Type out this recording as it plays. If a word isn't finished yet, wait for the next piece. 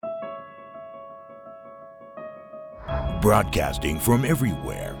Broadcasting from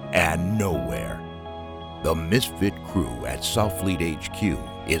everywhere and nowhere, the Misfit crew at Southfleet HQ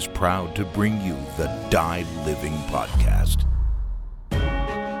is proud to bring you the Die Living Podcast.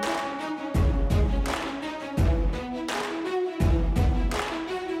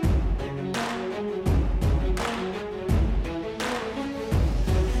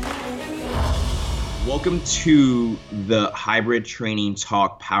 Welcome to the Hybrid Training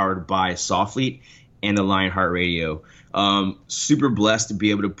Talk powered by Southfleet and the Lionheart Radio. Super blessed to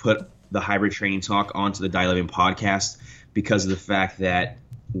be able to put the Hybrid Training Talk onto the Die Living Podcast because of the fact that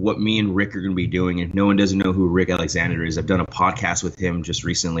what me and Rick are going to be doing, if no one doesn't know who Rick Alexander is, I've done a podcast with him just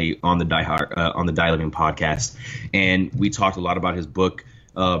recently on the Die Living Podcast, and we talked a lot about his book,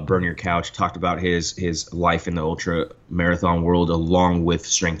 Burn Your Couch, talked about his life in the ultra marathon world along with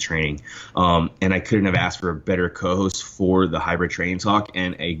strength training. And I couldn't have asked for a better co-host for the Hybrid Training Talk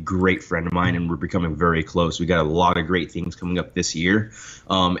and a great friend of mine, and we're becoming very close. We got a lot of great things coming up this year.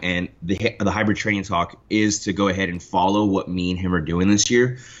 And the Hybrid Training Talk is to go ahead and follow what me and him are doing this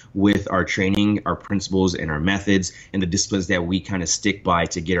year with our training, our principles, and our methods, and the disciplines that we kind of stick by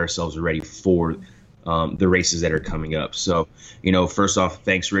to get ourselves ready for the races that are coming up. So, first off,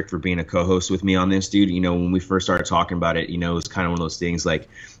 thanks, Rick, for being a co-host with me on this, dude. When we first started talking about it, it was kind of one of those things like,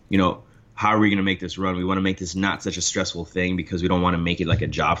 how are we going to make this run? We want to make this not such a stressful thing because we don't want to make it like a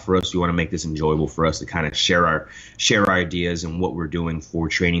job for us. We want to make this enjoyable for us to kind of share our ideas and what we're doing for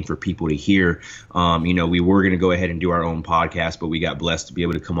training for people to hear. We were going to go ahead and do our own podcast, but we got blessed to be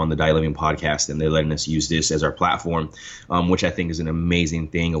able to come on the Die Living Podcast, and they're letting us use this as our platform, which I think is an amazing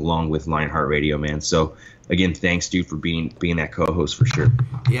thing along with Lionheart Radio, man. So again, thanks, dude, for being that co-host for sure.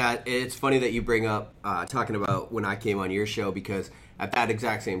 Yeah, it's funny that you bring up talking about when I came on your show, because at that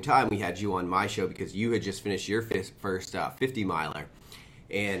exact same time we had you on my show because you had just finished your first 50-miler.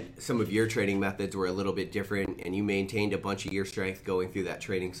 And some of your training methods were a little bit different, and you maintained a bunch of your strength going through that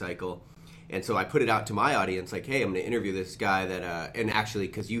training cycle. And so I put it out to my audience like, hey, I'm going to interview this guy that, and actually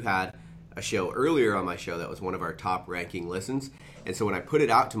because you had a show earlier on my show that was one of our top ranking listens. And so when I put it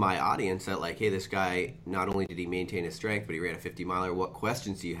out to my audience that like, hey, this guy, not only did he maintain his strength, but he ran a 50-miler, what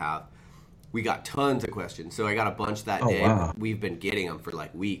questions do you have? We got tons of questions. So I got a bunch that day. Wow. We've been getting them for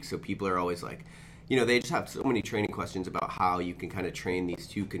like weeks. So people are always like, they just have so many training questions about how you can kind of train these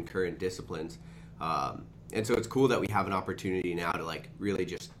two concurrent disciplines. And so it's cool that we have an opportunity now to like really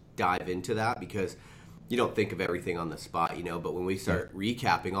just dive into that, because you don't think of everything on the spot, but when we start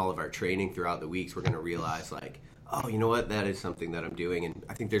recapping all of our training throughout the weeks, we're going to realize like, oh, you know what, that is something that I'm doing. And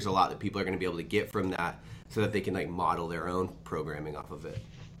I think there's a lot that people are going to be able to get from that so that they can like model their own programming off of it.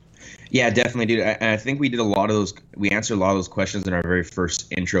 Yeah, definitely, dude. I think we did we answered a lot of those questions in our very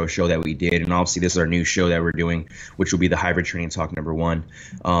first intro show that we did. And obviously this is our new show that we're doing, which will be the Hybrid Training Talk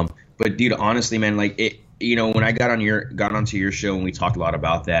 #1. But dude, honestly, man, like when I got onto your show and we talked a lot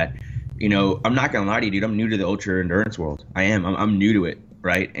about that, I'm not going to lie to you, dude, I'm new to the ultra endurance world. I am. I'm new to it.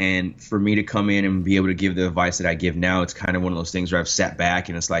 Right. And for me to come in and be able to give the advice that I give now, it's kind of one of those things where I've sat back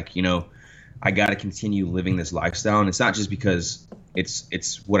and it's like, I got to continue living this lifestyle. And it's not just because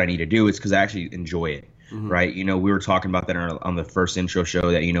it's what I need to do. It's because I actually enjoy it. Mm-hmm. Right. We were talking about that on the first intro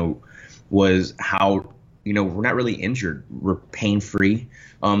show that, was how, we're not really injured. We're pain free.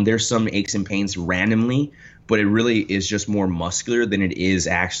 There's some aches and pains randomly, but it really is just more muscular than it is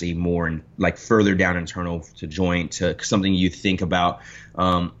actually more like further down internal to joint, to something you think about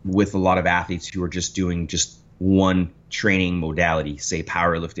with a lot of athletes who are just doing just one training modality, say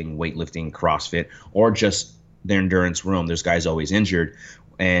powerlifting, weightlifting, CrossFit, or just their endurance realm. There's guys always injured.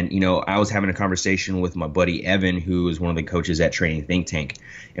 And, I was having a conversation with my buddy Evan, who is one of the coaches at Training Think Tank,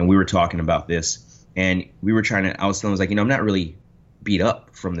 and we were talking about this. And we were I was telling him, I'm not really beat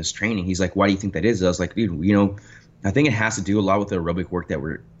up from this training. He's like, why do you think that is? I was like, dude, I think it has to do a lot with the aerobic work that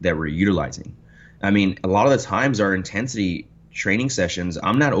we're utilizing. I mean, a lot of the times our intensity training sessions,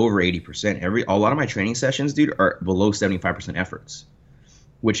 I'm not over 80%. A lot of my training sessions, dude, are below 75% efforts,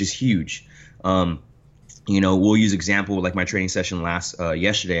 which is huge. We'll use example like my training session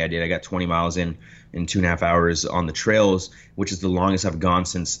yesterday. I got 20 miles in 2.5 hours on the trails, which is the longest I've gone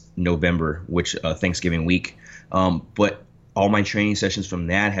since November, which Thanksgiving week. But all my training sessions from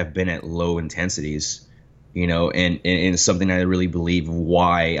that have been at low intensities, and it's something I really believe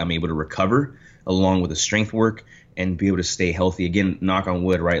why I'm able to recover along with the strength work and be able to stay healthy. Again, knock on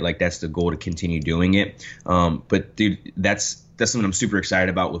wood, right? Like that's the goal, to continue doing it. But dude, that's something I'm super excited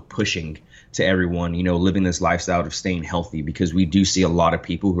about with pushing to everyone, living this lifestyle of staying healthy, because we do see a lot of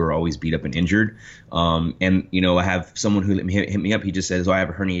people who are always beat up and injured. And, I have someone who hit me up. He just says, I have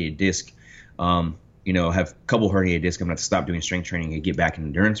a herniated disc. have a couple herniated discs. I'm going to stop doing strength training and get back in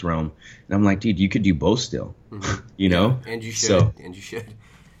endurance realm. And I'm like, dude, you could do both still, you know? And you should. So, and you should.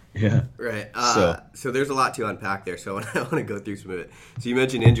 yeah. Right. So there's a lot to unpack there. So I want to go through some of it. So you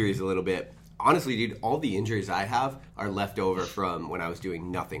mentioned injuries a little bit. Honestly, dude, all the injuries I have are left over from when I was doing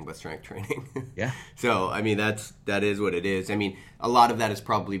nothing but strength training. Yeah. So, I mean, that is what it is. I mean, a lot of that is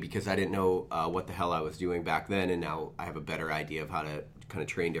probably because I didn't know what the hell I was doing back then, and now I have a better idea of how to kind of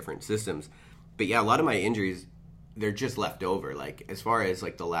train different systems. But yeah, a lot of my injuries, they're just left over. Like, as far as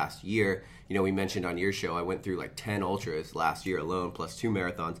like the last year, we mentioned on your show, I went through like 10 ultras last year alone, plus 2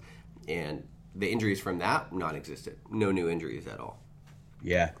 marathons, and the injuries from that, non-existent. No new injuries at all.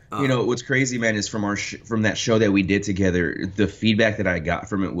 Yeah. What's crazy, man, is from from that show that we did together, the feedback that I got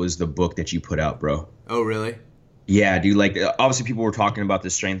from it was the book that you put out, bro. Oh, really? Yeah, dude. Like, obviously, people were talking about the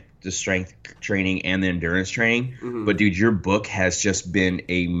strength training and the endurance training, but dude, your book has just been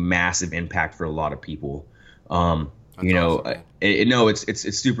a massive impact for a lot of people. Awesome,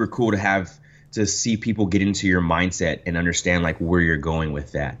 it's super cool to see people get into your mindset and understand like where you're going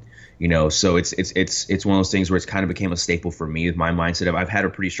with that. So it's one of those things where it's kind of became a staple for me with my mindset. I've had a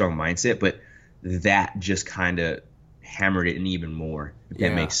pretty strong mindset, but that just kind of hammered it in even more, if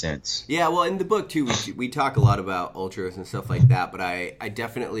that makes sense. Yeah, well, in the book too, we talk a lot about ultras and stuff like that, but I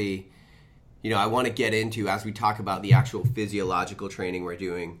definitely, I want to get into, as we talk about the actual physiological training we're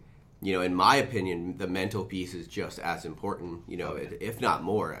doing, in my opinion, the mental piece is just as important, if not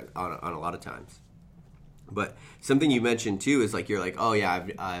more on a lot of times. But something you mentioned too is like, you're like, oh yeah,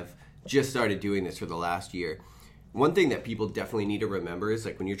 I've just started doing this for the last year. One thing that people definitely need to remember is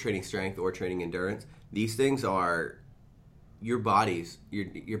like when you're training strength or training endurance, these things are your body's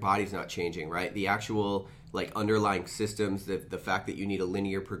not changing, right? The actual like underlying systems, the fact that you need a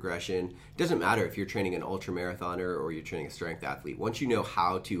linear progression, it doesn't matter if you're training an ultra marathoner or you're training a strength athlete. Once you know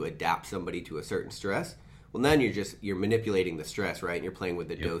how to adapt somebody to a certain stress, well, then you're manipulating the stress, right? And you're playing with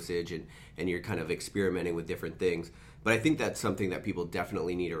the dosage and you're kind of experimenting with different things. But I think that's something that people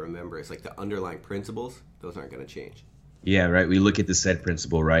definitely need to remember. It's like the underlying principles, those aren't going to change. Yeah, right. We look at the SAID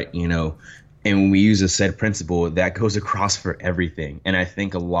principle, right? And when we use a SAID principle, that goes across for everything. And I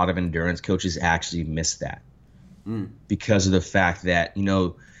think a lot of endurance coaches actually miss that because of the fact that, they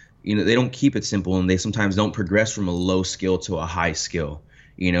don't keep it simple, and they sometimes don't progress from a low skill to a high skill.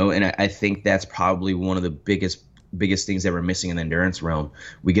 And I think that's probably one of the biggest things that we're missing in the endurance realm.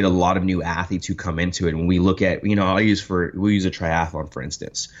 We get a lot of new athletes who come into it, and we look at, we'll use a triathlon, for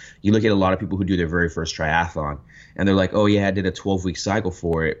instance. You look at a lot of people who do their very first triathlon, and they're like, oh yeah, I did a 12-week cycle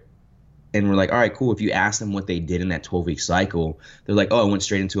for it. And we're like, all right, cool. If you ask them what they did in that 12-week cycle, they're like, oh, I went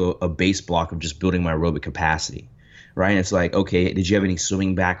straight into a base block of just building my aerobic capacity. Right. And it's like, okay, did you have any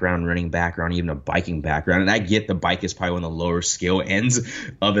swimming background, running background, even a biking background? And I get the bike is probably one of the lower skill ends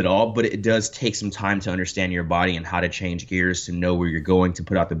of it all, but it does take some time to understand your body and how to change gears, to know where you're going to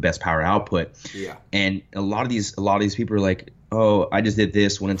put out the best power output. Yeah. And a lot of these people are like, oh, I just did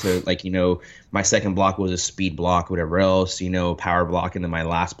this, went into like, my second block was a speed block, whatever else, power block. And then my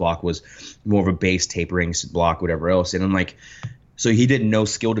last block was more of a base tapering block, whatever else. And I'm like, so he did no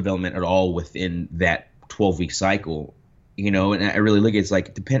skill development at all within that 12-week cycle, and I really look at it's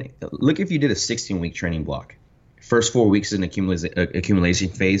like, look, if you did a 16-week training block, first 4 weeks is an accumulation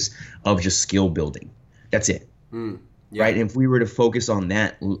phase of just skill building. That's it. Yeah. Right. And if we were to focus on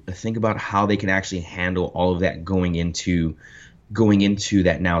that, think about how they can actually handle all of that going into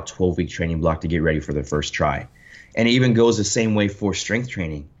that now 12-week training block to get ready for the first try. And it even goes the same way for strength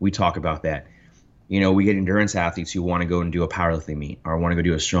training. We talk about that. We get endurance athletes who want to go and do a powerlifting meet, or want to go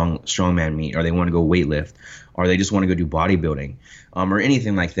do a strongman meet, or they want to go weightlift, or they just want to go do bodybuilding, or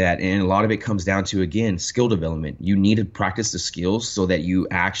anything like that. And a lot of it comes down to, again, skill development. You need to practice the skills so that you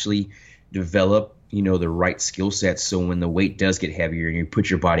actually develop, the right skill sets. So when the weight does get heavier and you put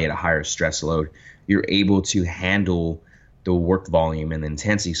your body at a higher stress load, you're able to handle the work volume and the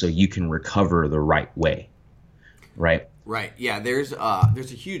intensity so you can recover the right way. Right. Right. Yeah. There's a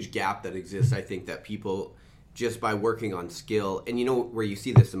huge gap that exists. I think that people, just by working on skill, and where you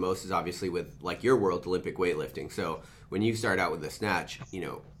see this the most is obviously with like your world, Olympic weightlifting. So when you start out with a snatch,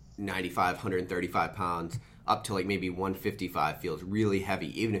 95, 135 pounds up to like maybe 155 feels really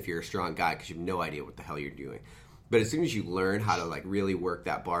heavy, even if you're a strong guy, because you have no idea what the hell you're doing. But as soon as you learn how to like really work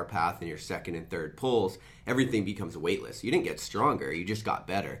that bar path in your second and third pulls, everything becomes weightless. You didn't get stronger, you just got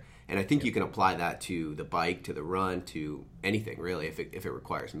better. And I think you can apply that to the bike, to the run, to anything really, if it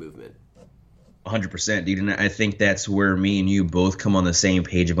requires movement. 100%, dude. And I think that's where me and you both come on the same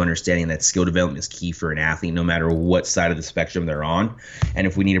page of understanding that skill development is key for an athlete, no matter what side of the spectrum they're on. And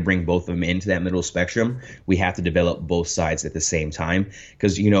if we need to bring both of them into that middle spectrum, we have to develop both sides at the same time.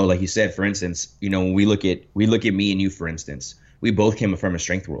 Because, like you said, for instance, when we look at me and you, for instance, we both came from a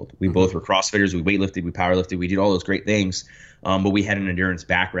strength world. We both were CrossFitters. We weightlifted, we powerlifted, we did all those great things. But we had an endurance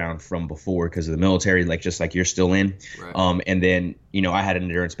background from before because of the military, just like you're still in. Right. And then, I had an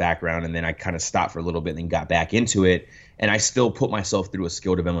endurance background, and then I kind of stopped for a little bit and then got back into it. And I still put myself through a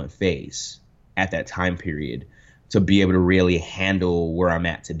skill development phase at that time period to be able to really handle where I'm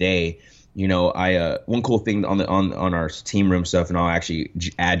at today. One cool thing on our team room stuff, and I'll actually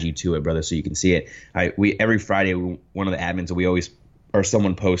add you to it, brother, so you can see it. We every Friday, one of the admins, we always, or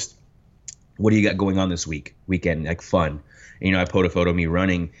someone posts, what do you got going on this weekend, like fun. I put a photo of me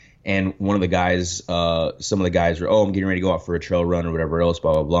running, and one of the guys, some of the guys were, I'm getting ready to go out for a trail run or whatever else,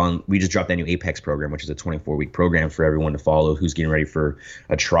 blah, blah, blah. And we just dropped that new Apex program, which is a 24-week program for everyone to follow who's getting ready for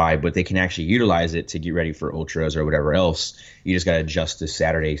a tribe, but they can actually utilize it to get ready for ultras or whatever else. You just got to adjust to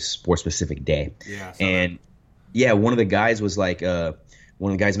Saturday sport-specific day. Yeah. And yeah, one of the guys was like, man,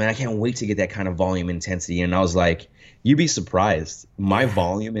 I can't wait to get that kind of volume intensity. And I was like, you'd be surprised. My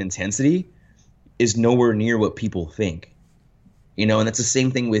volume intensity is nowhere near what people think. And that's the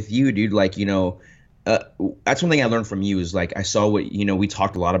same thing with you, dude. That's one thing I learned from you is I saw what, we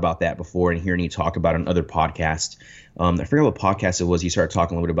talked a lot about that before, and hearing you talk about on other podcasts. I forgot what podcast it was. You started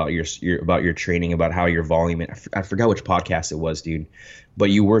talking a little bit about your training, about how your volume, I forgot which podcast it was, dude, but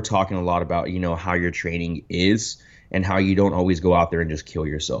you were talking a lot about, how your training is and how you don't always go out there and just kill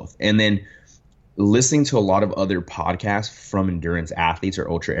yourself. And then listening to a lot of other podcasts from endurance athletes or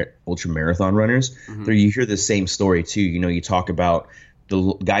ultra marathon runners, there you hear the same story too. You talk about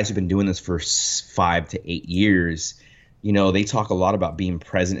the guys who've been doing this for 5 to 8 years. They talk a lot about being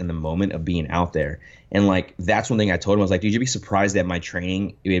present in the moment of being out there. And that's one thing I told him. I was like, dude, you'd be surprised that my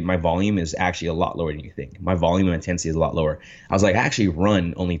training, my volume is actually a lot lower than you think. My volume and intensity is a lot lower. I was like, I actually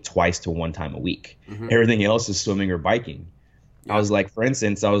run only twice to one time a week. Everything else is swimming or biking. I was like, for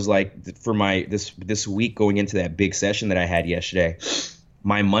instance, for my this week going into that big session that I had yesterday,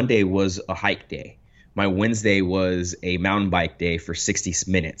 my Monday was a hike day. My Wednesday was a mountain bike day for 60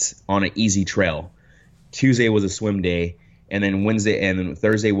 minutes on an easy trail. Tuesday was a swim day, and then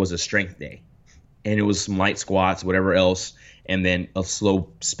Thursday was a strength day. And it was some light squats, whatever else, and then a slow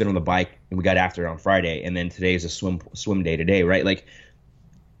spin on the bike, and we got after it on Friday. And then today is a swim day today, right?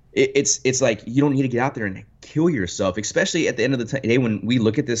 It's like you don't need to get out there and kill yourself, especially at the end of the day when we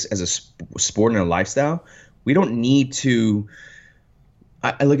look at this as a sport and a lifestyle. We don't need to –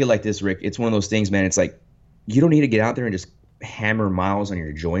 I look at it like this, Rick. It's one of those things, man. It's like you don't need to get out there and just hammer miles on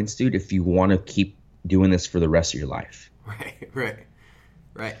your joints, dude, if you want to keep doing this for the rest of your life.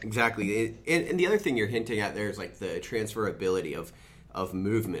 Right, exactly. And the other thing you're hinting at there is the transferability of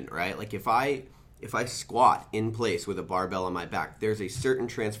movement, right? If I squat in place with a barbell on my back, there's a certain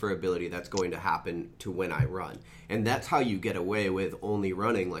transferability that's going to happen to when I run. And that's how you get away with only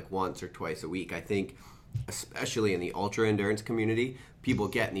running once or twice a week. I think, especially in the ultra endurance community, people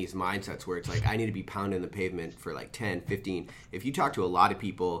get in these mindsets where it's I need to be pounding the pavement for 10, 15. If you talk to a lot of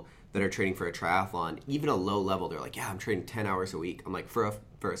people that are training for a triathlon, even a low level, they're like, yeah, I'm training 10 hours a week. I'm like, for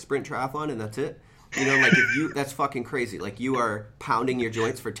a sprint triathlon and that's it? That's fucking crazy. You are pounding your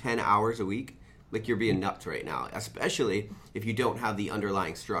joints for 10 hours a week. You're being nuts right now, especially if you don't have the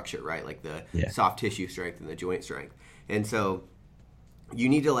underlying structure, right? The soft tissue strength and the joint strength. And so you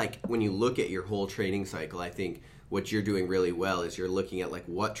need to when you look at your whole training cycle, I think what you're doing really well is you're looking at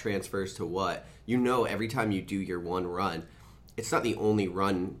what transfers to what. Every time you do your one run, it's not the only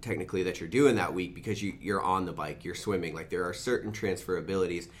run technically that you're doing that week because you're on the bike, you're swimming. There are certain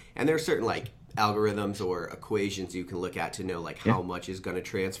transferabilities, and there are certain algorithms or equations you can look at to know how much is going to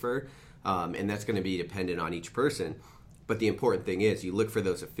transfer. And that's going to be dependent on each person. But the important thing is you look for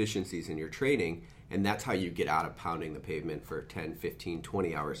those efficiencies in your training, and that's how you get out of pounding the pavement for 10, 15,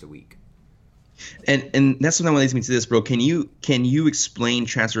 20 hours a week. And that's something that leads me to this, bro. Can you explain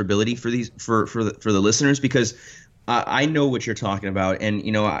transferability for the listeners? Because I know what you're talking about, and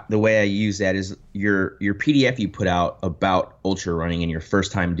the way I use that is your PDF you put out about ultra running and your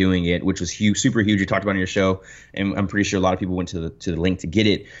first time doing it, which was huge, super huge. You talked about on your show, and I'm pretty sure a lot of people went to the link to get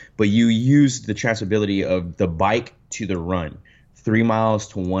it. But you used the transferability of the bike to the run, 3 miles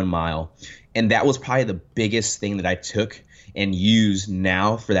to 1 mile, and that was probably the biggest thing that I took and use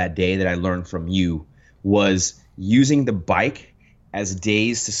now for that day that I learned from you was using the bike as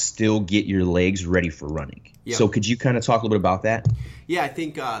days to still get your legs ready for running. Yep. So could you kind of talk a little bit about that? Yeah, I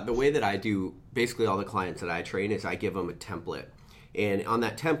think the way that I do basically all the clients that I train is I give them a template. And on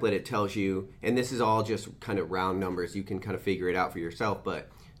that template, it tells you, and this is all just kind of round numbers. You can kind of figure it out for yourself, but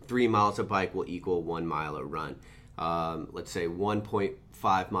 3 miles of bike will equal 1 mile of run. Let's say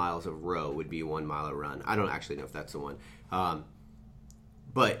 1.5 miles of row would be 1 mile of run. I don't actually know if that's the one.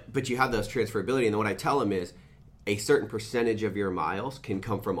 But you have those transferability, and then what I tell them is a certain percentage of your miles can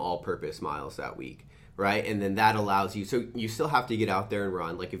come from all-purpose miles that week, right? And then that allows you, so you still have to get out there and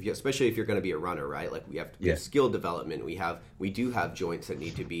run, like especially if you're going to be a runner, right? Like we have skill development. We do have joints that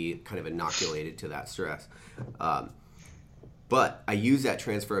need to be kind of inoculated to that stress. But I use that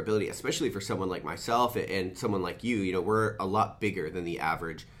transferability, especially for someone like myself and someone like you. You know, we're a lot bigger than the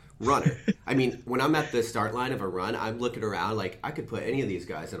average runner. I mean, when I'm at the start line of a run, I'm looking around like I could put any of these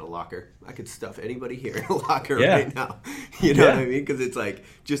guys in a locker. I could stuff anybody here in a locker right now. You know what I mean? Because it's like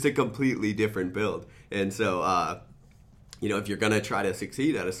just a completely different build. And so, you know, if you're going to try to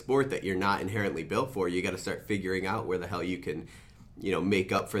succeed at a sport that you're not inherently built for, you got to start figuring out where the hell you can, you know,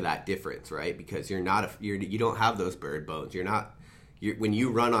 make up for that difference, right? Because you don't have those bird bones. When you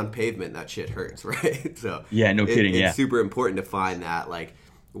run on pavement, that shit hurts, right? So no kidding. It's super important to find that, like,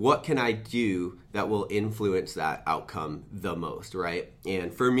 what can I do that will influence that outcome the most, right?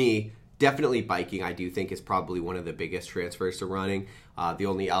 And for me, definitely biking, I do think, is probably one of the biggest transfers to running. The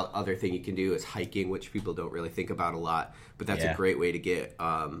only other thing you can do is hiking, which people don't really think about a lot, but that's a great way to get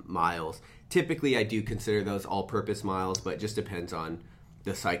miles. Typically, I do consider those all-purpose miles, but it just depends on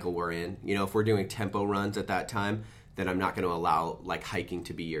the cycle we're in. You know, if we're doing tempo runs at that time, then I'm not going to allow like hiking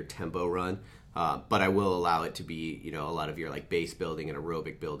to be your tempo run. But I will allow it to be, you know, a lot of your like base building and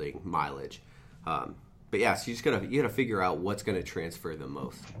aerobic building mileage. But yeah, so you gotta figure out what's gonna transfer the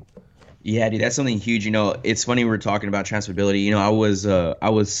most. Yeah, dude, that's something huge. You know, it's funny we're talking about transferability. You know,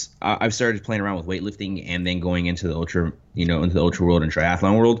 I've started playing around with weightlifting and then going into the ultra world and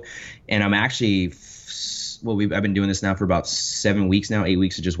triathlon world, and I'm actually I've been doing this now for about 7 weeks now, 8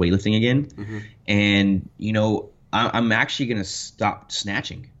 weeks of just weightlifting again, and you know, I'm actually gonna stop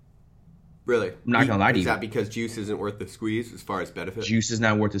snatching. Really? I'm not gonna lie to you. Is that because juice isn't worth the squeeze as far as benefit? Juice is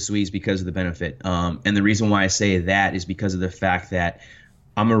not worth the squeeze because of the benefit. And the reason why I say that is because of the fact that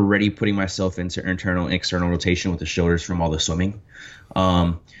I'm already putting myself into internal and external rotation with the shoulders from all the swimming.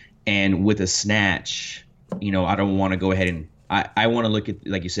 And with a snatch, you know, I don't want to go ahead and I want to look at,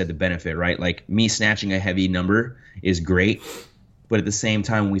 like you said, the benefit, right? Like me snatching a heavy number is great. But at the same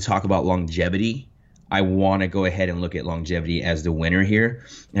time, when we talk about longevity, I want to go ahead and look at longevity as the winner here,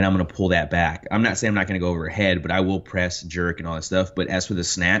 and I'm going to pull that back. I'm not saying I'm not going to go overhead, but I will press, jerk, and all that stuff. But as for the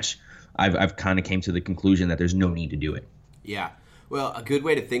snatch, I've kind of came to the conclusion that there's no need to do it. Yeah. Well, a good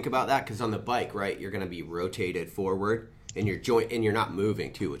way to think about that, because on the bike, right, you're going to be rotated forward, and your joint, and you're not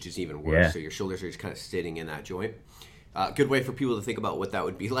moving too, which is even worse. Yeah. So your shoulders are just kind of sitting in that joint. A good way for people to think about what that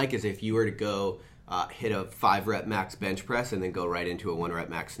would be like is if you were to go hit a 5-rep max bench press and then go right into a 1-rep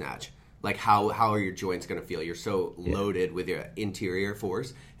max snatch. Like how are your joints going to feel? You're so loaded with your interior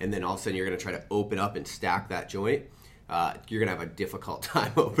force, and then all of a sudden you're going to try to open up and stack that joint. You're going to have a difficult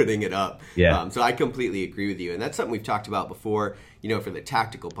time opening it up. Yeah. So I completely agree with you, and that's something we've talked about before. You know, for the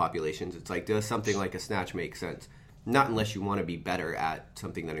tactical populations, it's like, does something like a snatch make sense? Not unless you want to be better at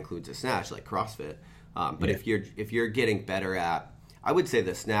something that includes a snatch, like CrossFit. But if you're getting better at, I would say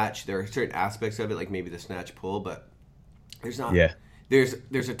the snatch, there are certain aspects of it, like maybe the snatch pull, but there's not. Yeah.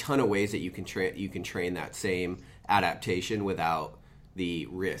 There's a ton of ways that you can train that same adaptation without the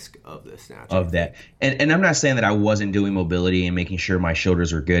risk of the snatch. Of that. And I'm not saying that I wasn't doing mobility and making sure my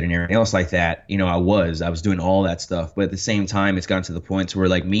shoulders were good and everything else like that. You know, I was doing all that stuff. But at the same time, it's gotten to the point to where,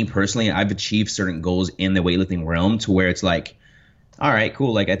 like, me personally, I've achieved certain goals in the weightlifting realm to where it's like, all right,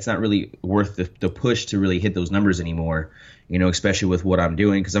 cool. Like, it's not really worth the push to really hit those numbers anymore, you know, especially with what I'm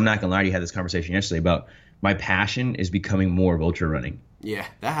doing. Because I'm not going to lie to you, I had this conversation yesterday about my passion is becoming more of ultra running. Yeah,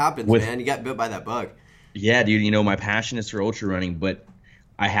 that happens, man. You got bit by that bug. Yeah, dude. You know, my passion is for ultra running, but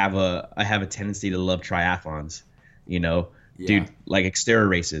I have a tendency to love triathlons. You know, dude, like Xterra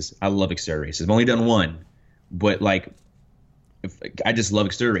races. I love Xterra races. I've only done one, but like, I just love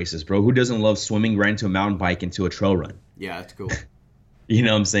Xterra races, bro. Who doesn't love swimming right into a mountain bike into a trail run? Yeah, that's cool. You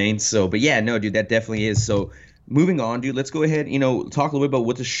know what I'm saying? So, but yeah, no, dude, that definitely is. So, moving on, dude, let's go ahead, you know, talk a little bit about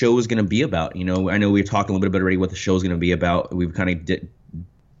what the show is going to be about. You know, I know we've talked a little bit about already what the show is going to be about. We've kind of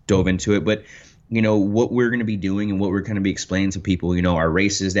dove into it, but, you know, what we're going to be doing and what we're going to be explaining to people, you know, our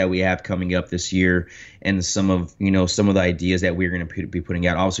races that we have coming up this year and some of the ideas that we're going to be putting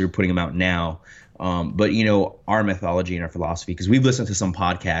out. Obviously, we're putting them out now. But, you know, our methodology and our philosophy, because we've listened to some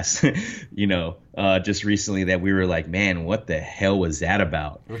podcasts, you know, just recently that we were like, man, what the hell was that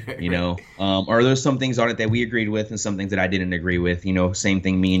about? You know, are there some things on it that we agreed with and some things that I didn't agree with, you know, same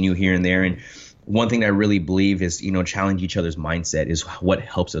thing, me and you here and there. And one thing that I really believe is, challenge each other's mindset is what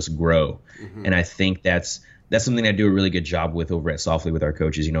helps us grow. And I think that's something I do a really good job with over at Softly with our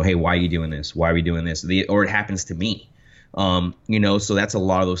coaches. Hey, why are you doing this? Why are we doing this? Or it happens to me. So that's a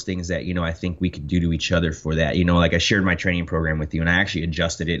lot of those things that, I think we could do to each other for that. Like I shared my training program with you, and I actually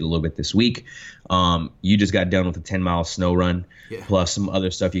adjusted it a little bit this week. You just got done with a 10-mile snow run, plus some other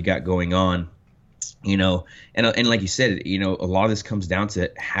stuff you got going on, and like you said, a lot of this comes down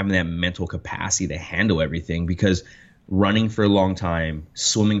to having that mental capacity to handle everything, because running for a long time,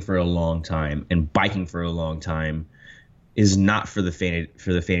 swimming for a long time, and biking for a long time is not for the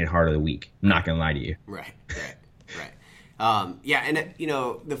fainted heart of the weak. I'm not going to lie to you. Right. And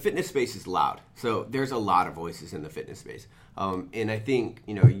the fitness space is loud, so there's a lot of voices in the fitness space, and I think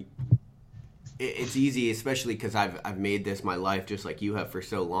it's easy, especially because I've made this my life just like you have for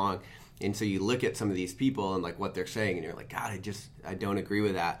so long, and so you look at some of these people and like what they're saying, and you're like, God, I don't agree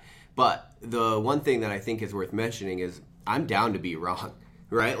with that. But the one thing that I think is worth mentioning is I'm down to be wrong.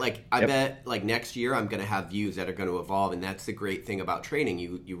 Right? Like, I bet, like, next year I'm going to have views that are going to evolve, and that's the great thing about training.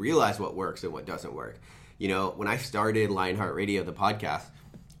 You realize what works and what doesn't work. When I started Lionheart Radio, the podcast,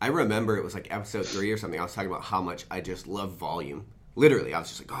 I remember it was like episode 3 or something. I was talking about how much I just love volume. Literally, I was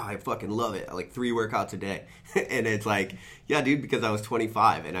just like, oh, I fucking love it. I like 3 workouts a day. And it's like, yeah, dude, because I was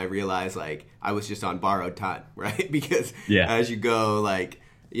 25, and I realized, like, I was just on borrowed time, right? Because as you go, like,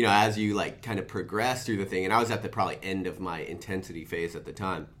 as you like kind of progress through the thing, and I was at the probably end of my intensity phase at the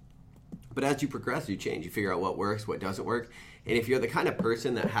time. But as you progress, you change. You figure out what works, what doesn't work. And if you're the kind of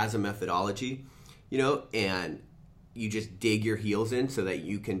person that has a methodology, and you just dig your heels in so that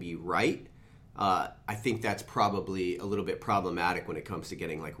you can be right, I think that's probably a little bit problematic when it comes to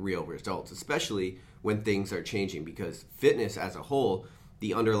getting like real results, especially when things are changing, because fitness as a whole,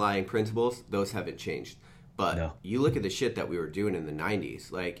 the underlying principles, those haven't changed. But you look at the shit that we were doing in the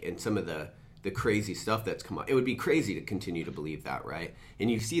 90s, like, and some of the crazy stuff that's come up. It would be crazy to continue to believe that, right?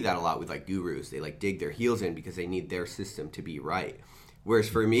 And you see that a lot with, like, gurus. They, like, dig their heels in because they need their system to be right. Whereas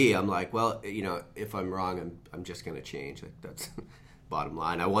for me, I'm like, well, if I'm wrong, I'm just going to change. Like, that's bottom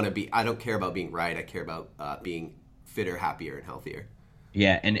line. I don't care about being right. I care about being fitter, happier, and healthier.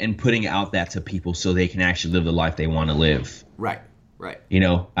 Yeah, and putting out that to people so they can actually live the life they want to live. Right.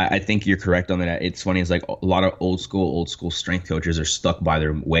 I think you're correct on that. It's funny. It's like a lot of old school strength coaches are stuck by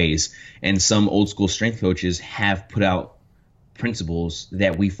their ways. And some old school strength coaches have put out principles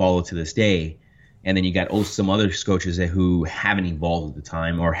that we follow to this day. And then you got some other coaches who haven't evolved at the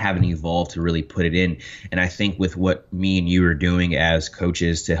time or haven't evolved to really put it in. And I think with what me and you are doing as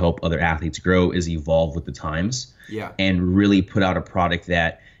coaches to help other athletes grow is evolve with the times. Yeah. And really put out a product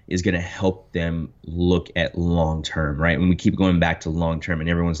that is going to help them look at long term, right? When we keep going back to long term, and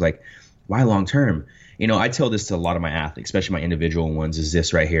everyone's like, why long term? I tell this to a lot of my athletes, especially my individual ones, is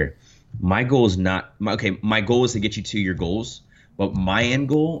this right here. My goal is my goal is to get you to your goals, but my end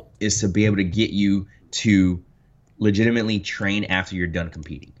goal is to be able to get you to legitimately train after you're done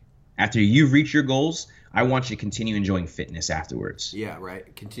competing. After you've reached your goals, I want you to continue enjoying fitness afterwards. Yeah,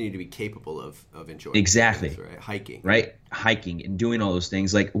 right. Continue to be capable of enjoying exactly fitness, right? Hiking and doing all those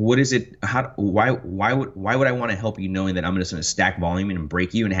things. Like, what is it? Why would I want to help you knowing that I'm just going to stack volume and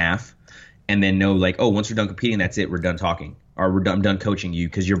break you in half, and then know like, oh, once we're done competing, that's it. We're done talking, or I'm done coaching you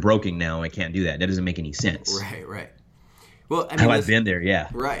because you're broken now. I can't do that. That doesn't make any sense. Right. Well, I've been there, yeah.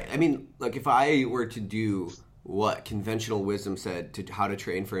 Right. I mean, like if I were to do what conventional wisdom said to how to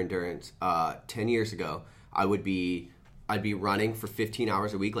train for endurance 10 years ago, I'd be running for 15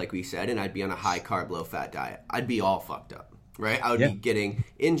 hours a week, like we said, and I'd be on a high carb, low fat diet. I'd be all fucked up, right? I would be getting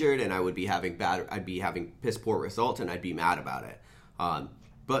injured, and I'd be having piss poor results, and I'd be mad about it.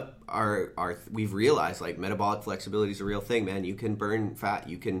 But we've realized like metabolic flexibility is a real thing, man. You can burn fat,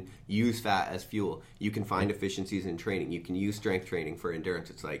 you can use fat as fuel, you can find efficiencies in training, you can use strength training for endurance.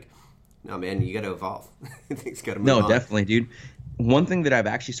 It's like, no, man, you got to evolve. Things got to move on. No, definitely, dude. One thing that I've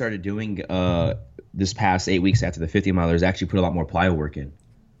actually started doing this past 8 weeks after the 50 miler is actually put a lot more plyo work in.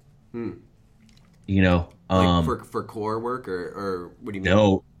 Like for core work or what do you mean?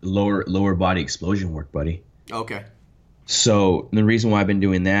 No, lower body explosion work, buddy. Okay. So the reason why I've been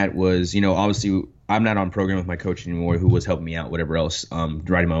doing that was, obviously I'm not on program with my coach anymore, who was helping me out, whatever else,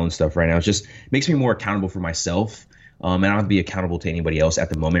 writing my own stuff right now. It just makes me more accountable for myself. And I don't have to be accountable to anybody else at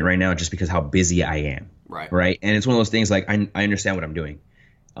the moment right now, just because how busy I am. Right. And it's one of those things like I understand what I'm doing.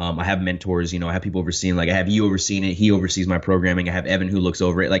 I have mentors, I have people overseeing, like I have you overseeing it. He oversees my programming. I have Evan who looks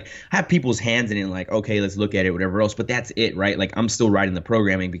over it. Like I have people's hands in it, like, okay, let's look at it, whatever else. But that's it, right? Like I'm still writing the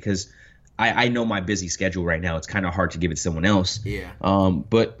programming because I know my busy schedule right now. It's kind of hard to give it to someone else. Yeah.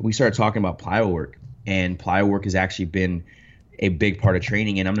 But we started talking about plyo work, and plyo work has actually been a big part of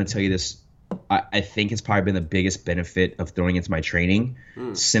training. And I'm going to tell you this I think it's probably been the biggest benefit of throwing into my training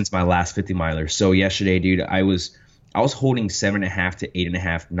since my last 50 miler. So yesterday, dude, I was holding 7.5 to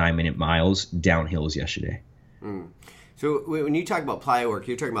 8.5 9-minute miles downhills yesterday. So when you talk about plyo work,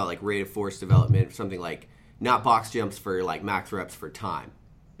 you're talking about like rate of force development, something like not box jumps for like max reps for time.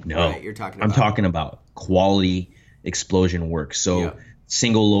 No, right? I'm talking about quality explosion work. So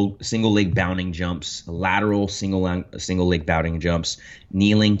single leg bounding jumps, lateral single leg bounding jumps,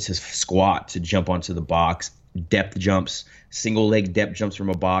 kneeling to squat to jump onto the box, depth jumps, single leg depth jumps from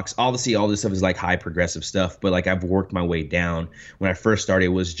a box. Obviously, all this stuff is like high progressive stuff, but like I've worked my way down. When I first started, it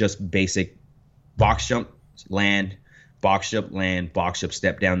was just basic box jump, land, box jump, land, box jump,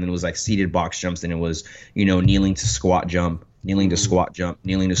 step down. Then it was like seated box jumps. Then it was, kneeling to squat jump, kneeling to squat jump,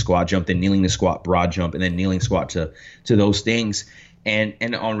 kneeling to squat jump, then kneeling to squat broad jump, and then kneeling squat to those things.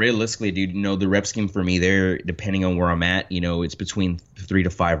 And on realistically, dude, the rep scheme for me there, depending on where I'm at, it's between 3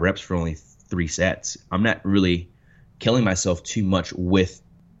 to 5 reps for only 3 sets. I'm not really killing myself too much with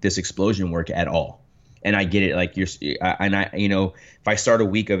this explosion work at all. And I get it. Like if I start a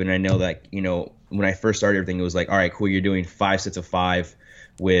week of it, and I know that, when I first started everything, it was like, all right, cool. You're doing 5 sets of 5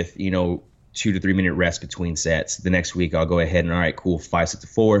 with, 2 to 3 minute rest between sets. The next week I'll go ahead and, all right, cool, 5 sets of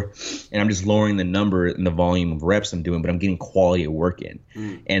 4. And I'm just lowering the number and the volume of reps I'm doing, but I'm getting quality of work in.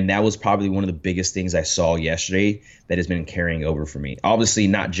 And that was probably one of the biggest things I saw yesterday that has been carrying over for me. Obviously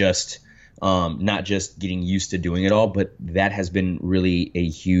not just getting used to doing it all, but that has been really a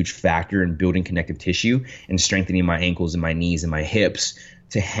huge factor in building connective tissue and strengthening my ankles and my knees and my hips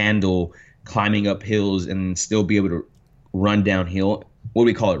to handle climbing up hills and still be able to run downhill. What do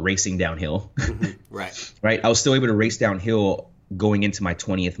we call it? Racing downhill. Right. Right. I was still able to race downhill going into my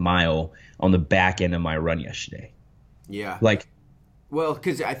 20th mile on the back end of my run yesterday. Yeah. Well,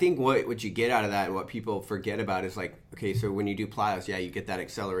 because I think what you get out of that and what people forget about is like, okay, so when you do plyos, you get that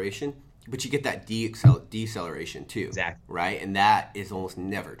acceleration, but you get that deceleration too. Exactly. Right. And that is almost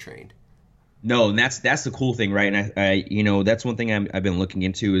never trained. No, and that's the cool thing, right? And I that's one thing I've been looking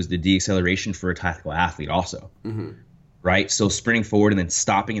into is the deceleration for a tactical athlete also. Right? So sprinting forward and then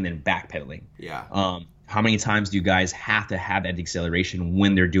stopping and then backpedaling. Yeah. How many times do you guys have to have that deceleration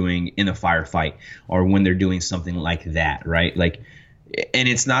when they're doing in a firefight or when they're doing something like that, right? Like, and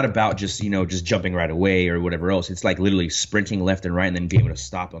it's not about just jumping right away or whatever else. It's like literally sprinting left and right and then being able to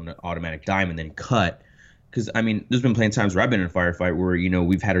stop on the automatic dime and then cut. Because, there's been plenty of times where I've been in a firefight where,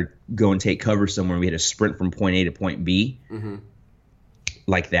 we've had to go and take cover somewhere. We had to sprint from point A to point B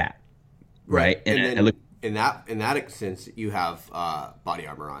like that, right? And then, I look, in that sense, you have body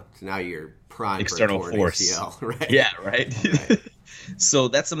armor on. So now you're prime external for a force. ACL, right? Yeah, right. So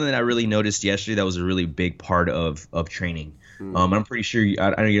that's something that I really noticed yesterday. That was a really big part of training. I'm pretty sure,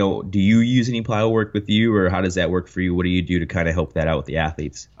 do you use any plyo work with you, or how does that work for you? What do you do to kind of help that out with the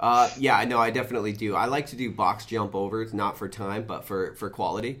athletes? Yeah, no, I definitely do. I like to do box jump overs, not for time, but for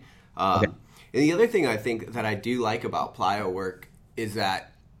quality. Okay. And the other thing I think that I do like about plyo work is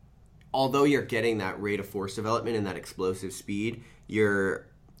that although you're getting that rate of force development and that explosive speed, you're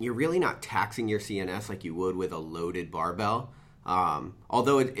really not taxing your CNS like you would with a loaded barbell.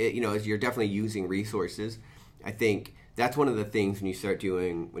 Although you're definitely using resources, I think that's one of the things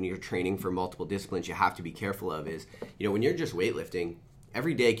when you're training for multiple disciplines, you have to be careful of is, when you're just weightlifting,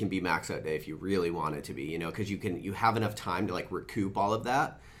 every day can be max out day if you really want it to be, because you have enough time to like recoup all of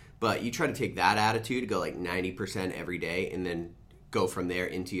that. But you try to take that attitude, go like 90% every day, and then go from there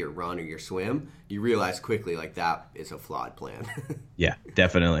into your run or your swim, you realize quickly like that is a flawed plan. Yeah,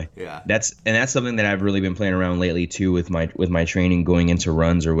 definitely. Yeah. That's something that I've really been playing around lately too with my training going into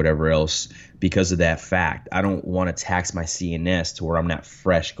runs or whatever else because of that fact. I don't want to tax my CNS to where I'm not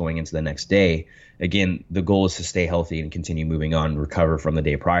fresh going into the next day. Again, the goal is to stay healthy and continue moving on, recover from the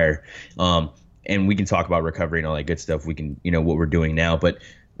day prior. And we can talk about recovery and all that good stuff. We can, what we're doing now, but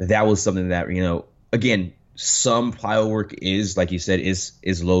that was something that, again, some plyo work is, like you said,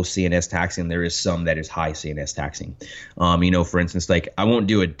 is low CNS taxing. There is some that is high CNS taxing. For instance, like I won't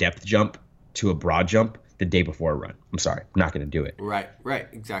do a depth jump to a broad jump the day before a run. I'm sorry, I'm not going to do it. Right,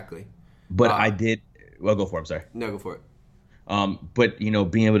 exactly. But I did. Well, go for it. I'm sorry. No, go for it. But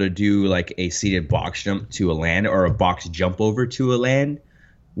being able to do like a seated box jump to a land or a box jump over to a land,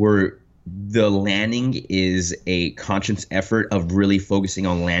 where the landing is a conscious effort of really focusing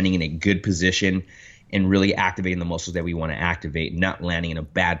on landing in a good position and really activating the muscles that we want to activate, not landing in a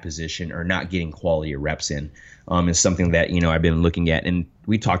bad position or not getting quality reps in, is something that, I've been looking at. And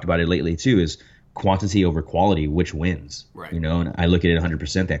we talked about it lately too, is quantity over quality, which wins, right. And I look at it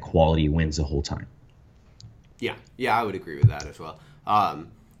 100% that quality wins the whole time. Yeah, I would agree with that as well.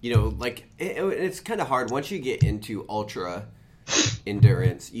 It's kind of hard once you get into ultra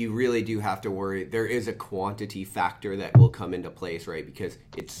endurance, you really do have to worry. There is a quantity factor that will come into place, right? Because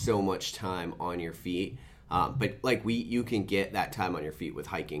it's so much time on your feet. But like you can get that time on your feet with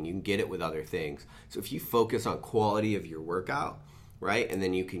hiking. You can get it with other things. So if you focus on quality of your workout, right, and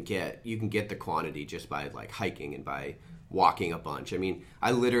then you can get the quantity just by like hiking and by walking a bunch. I mean,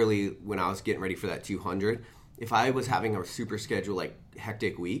 I literally, when I was getting ready for that 200, if I was having a super schedule, like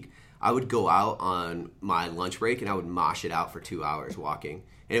hectic week, I would go out on my lunch break and I would mosh it out for 2 hours walking.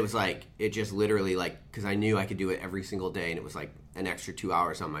 And it was like, it just literally like, because I knew I could do it every single day, and it was like an extra 2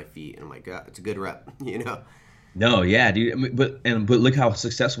 hours on my feet. And I'm like, it's a good rep, you know? No, yeah, dude. I mean, but look how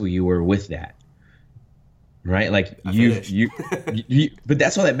successful you were with that. Right? Like you but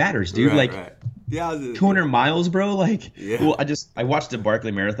that's all that matters, dude. Right, like right. Yeah, 200 miles, bro. Like, yeah. well, I watched the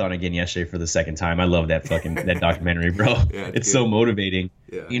Barkley Marathon again yesterday for the second time. I love that that documentary, bro. Yeah, it's so motivating.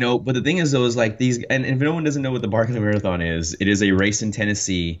 Yeah. You know, but the thing is though, is like these, and if no one doesn't know what the Barkley Marathon is, it is a race in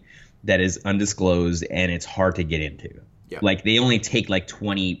Tennessee that is undisclosed and it's hard to get into. Yeah. Like they only take like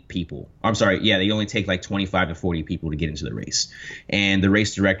 20 people. I'm sorry, yeah, they only take like 25 to 40 people to get into the race. And the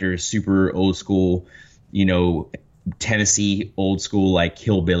race director is super old school, you know, Tennessee old school, like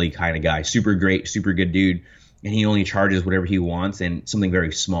hillbilly kind of guy, super great, super good dude, and he only charges whatever he wants and something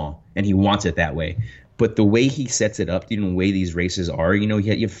very small, and he wants it that way. But the way he sets it up, dude, and the way these races are, you know,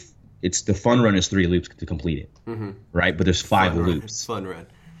 it's the fun run is 3 loops to complete it, right? But there's 5 loops. Fun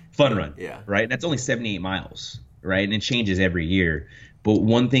run, yeah, right. And that's only 78 miles, right? And it changes every year. But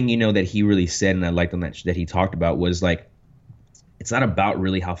one thing, you know, that he really said, and I liked on that he talked about, was like, it's not about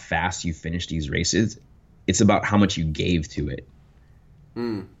really how fast you finish these races. It's about how much you gave to it.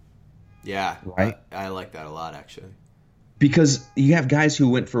 Yeah. Right? I like that a lot, actually. Because you have guys who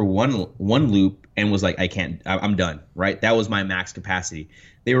went for one loop and was like, I'm done, right? That was my max capacity.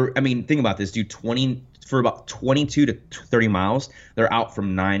 Think about this, dude, for about 22 to 30 miles, they're out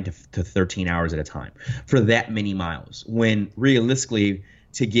from 9 to 13 hours at a time for that many miles. When realistically,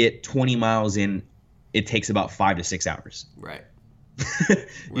 to get 20 miles in, it takes about 5 to 6 hours. Right.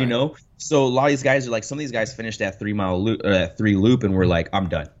 You know? So a lot of these guys are like, some of these guys finished that 3 mile loop, 3 loop, and were like, I'm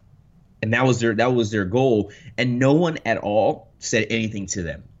done. And that was their goal. And no one at all said anything to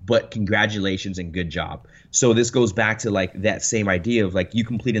them, but congratulations and good job. So this goes back to like that same idea of like, you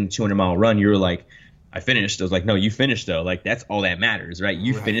completed the 200-mile run. You're like, I finished. I was like, no, you finished though. Like, that's all that matters, right?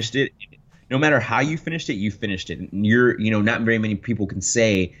 You finished it. No matter how you finished it, you finished it. And not very many people can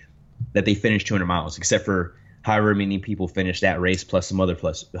say that they finished 200 miles, except for however many people finish that race plus some other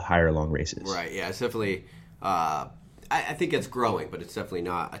plus higher long races. Right. Yeah. It's definitely. I think it's growing, but it's definitely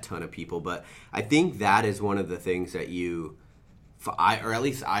not a ton of people. But I think that is one of the things that or at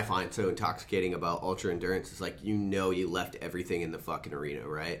least I find so intoxicating about ultra endurance is like, you left everything in the fucking arena,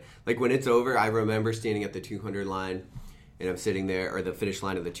 right? Like when it's over, I remember standing at the 200 line and I'm sitting there, or the finish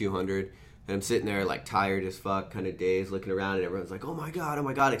line of the 200, and I'm sitting there like tired as fuck, kind of dazed, looking around, and everyone's like, oh my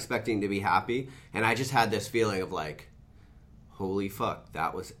God, expecting to be happy. And I just had this feeling of like, holy fuck,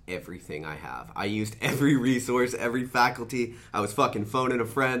 that was everything I have. I used every resource, every faculty. I was fucking phoning a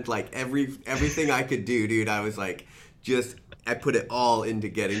friend, like everything I could do, dude. I was like, I put it all into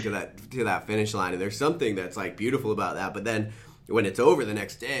getting to that finish line. And there's something that's like beautiful about that. But then when it's over the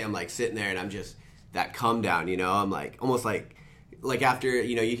next day, I'm like sitting there and I'm just that come down, you know. I'm like almost like after,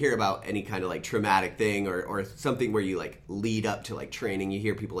 you hear about any kind of like traumatic thing or something where you like lead up to like training. You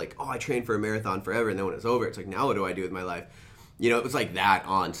hear people like, oh, I trained for a marathon forever, and then when it's over, it's like, now what do I do with my life? It was like that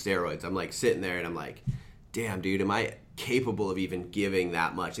on steroids. I'm like sitting there and I'm like, damn, dude, am I capable of even giving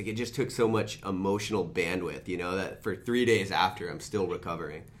that much? Like, it just took so much emotional bandwidth, that for 3 days after, I'm still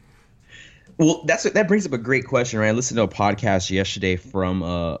recovering. Well, that brings up a great question, right? I listened to a podcast yesterday from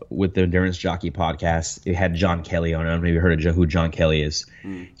with the Endurance Jockey podcast. It had John Kelly on it. I don't know if you heard of who John Kelly is.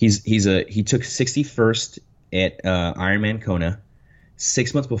 He took 61st at Ironman Kona.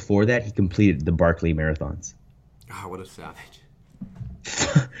 6 months before that, he completed the Barkley marathons. Oh, what a savage.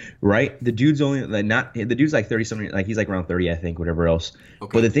 Right? The dude's like 30 something, like he's like around 30, I think, whatever else. Okay.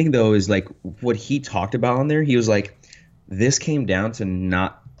 But the thing though is like what he talked about on there, he was like, this came down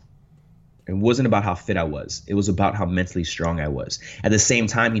to it wasn't about how fit I was. It was about how mentally strong I was. At the same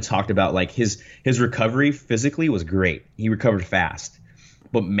time, he talked about like his recovery physically was great. He recovered fast.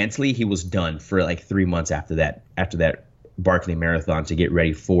 But mentally he was done for like 3 months after that Barkley marathon to get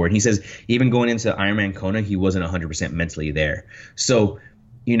ready for. And he says even going into Ironman Kona, he wasn't 100% mentally there. So,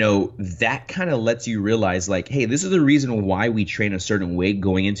 that kind of lets you realize like, hey, this is the reason why we train a certain way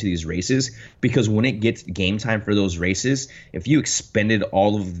going into these races, because when it gets game time for those races, if you expended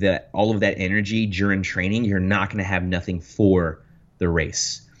all of that energy during training, you're not going to have nothing for the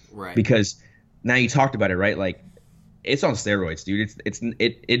race. Right. Because now you talked about it, right? Like it's on steroids, dude.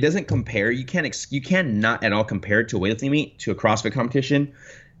 It doesn't compare. You can not at all compare it to a weightlifting meet, to a CrossFit competition,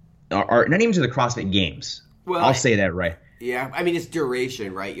 or not even to the CrossFit Games. Well, I'll say that right. Yeah, I mean, it's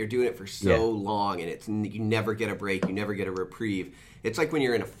duration, right? You're doing it for so long, and you never get a break, you never get a reprieve. It's like when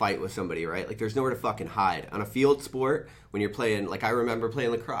you're in a fight with somebody, right? Like, there's nowhere to fucking hide. On a field sport, when you're playing, like, I remember playing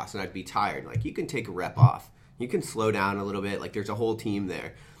lacrosse, and I'd be tired. Like, you can take a rep off. You can slow down a little bit. Like, there's a whole team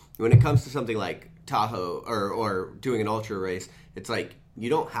there. When it comes to something like Tahoe or doing an ultra race, it's like, you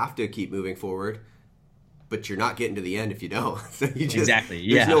don't have to keep moving forward, but you're not getting to the end if you don't. So you just,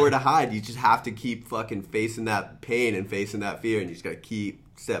 there's nowhere to hide. You just have to keep fucking facing that pain and facing that fear, and you just got to keep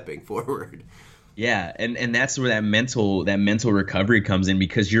stepping forward. Yeah, and that's where that mental recovery comes in,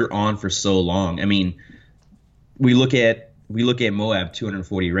 because you're on for so long. I mean, we look at Moab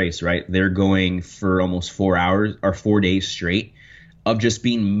 240 race, right? They're going for almost 4 hours or 4 days straight of just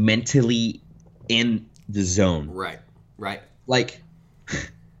being mentally in the zone. Right. Like.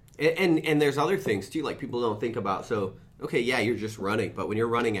 And there's other things too, like people don't think about. So, okay, yeah, you're just running, but when you're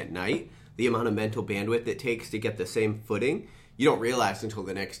running at night, the amount of mental bandwidth it takes to get the same footing, you don't realize until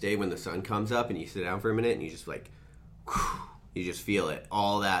the next day when the sun comes up and you sit down for a minute and you just like, whew, you just feel it.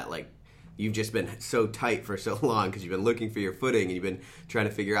 All that, like, you've just been so tight for so long because you've been looking for your footing and you've been trying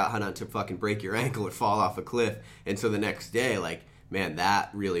to figure out how not to fucking break your ankle or fall off a cliff. And so the next day, like, man, that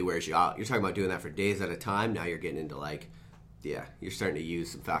really wears you out. You're talking about doing that for days at a time. Now you're getting into like, yeah, you're starting to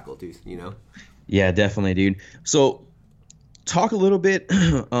use some faculties, you know? Yeah, definitely, dude. So talk a little bit.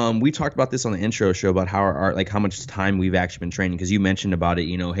 We talked about this on the intro show about how much time we've actually been training, because you mentioned about it,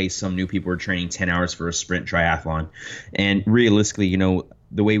 you know, hey, some new people are training 10 hours for a sprint triathlon. And realistically, you know,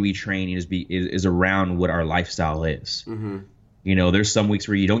 the way we train is around what our lifestyle is. Mm-hmm. You know, there's some weeks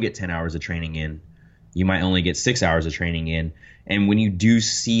where you don't get 10 hours of training in. You might only get 6 hours of training in. And when you do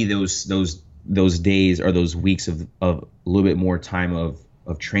see those days or those weeks of a little bit more time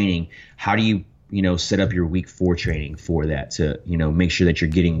of training, how do you set up your week 4 training for that to, make sure that you're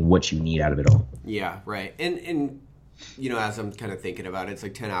getting what you need out of it all? Yeah, right. And as I'm kind of thinking about it, it's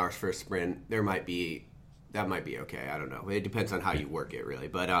like 10 hours for a sprint. That might be okay. I don't know. It depends on how you work it, really.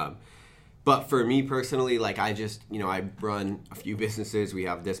 But for me personally, like, I just, I run a few businesses. We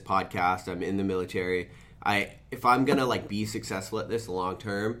have this podcast. I'm in the military. If I'm going to like be successful at this long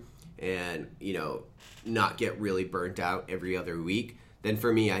term and, not get really burnt out every other week, then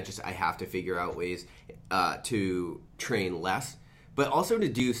for me, I have to figure out ways to train less, but also to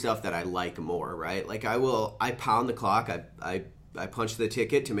do stuff that I like more, right? Like I pound the clock. I punch the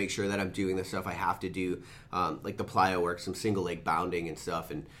ticket to make sure that I'm doing the stuff I have to do, like the plyo work, some single leg bounding and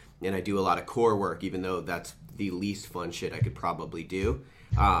stuff. And I do a lot of core work, even though that's the least fun shit I could probably do.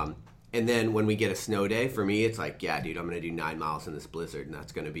 And then when we get a snow day, for me, it's like, yeah, dude, I'm going to do 9 miles in this blizzard. And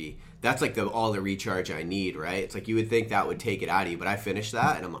that's like all the recharge I need, right? It's like you would think that would take it out of you. But I finished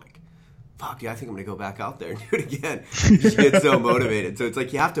that and I'm like, fuck, yeah, I think I'm going to go back out there and do it again. You just get so motivated. So it's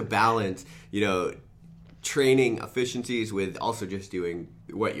like you have to balance, training efficiencies with also just doing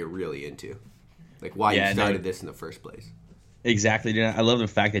what you're really into. Like why you started this in the first place. Exactly, dude. I love the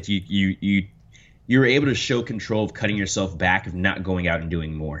fact that you were able to show control of cutting yourself back, of not going out and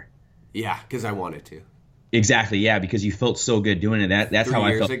doing more. Yeah, because I wanted to. Exactly, yeah, because you felt so good doing it. That's how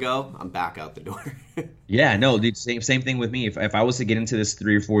I felt. 3 years ago, I'm back out the door. Yeah, no, dude, same thing with me. If I was to get into this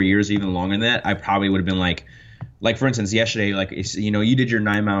 3 or 4 years, even longer than that, I probably would have been like for instance, yesterday, like, you did your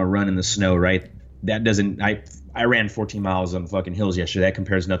 9-mile run in the snow, right? That doesn't. I ran 14 miles on fucking hills yesterday. That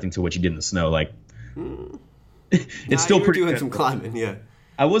compares nothing to what you did in the snow. Like, it's still pretty. Doing some climbing, yeah.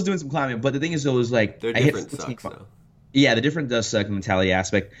 I was doing some climbing, but the thing is, though, is like they're different sucks, though. Yeah, the different does suck, mentality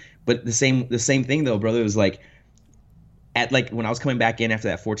aspect. But the same thing, though, brother, was like, when I was coming back in after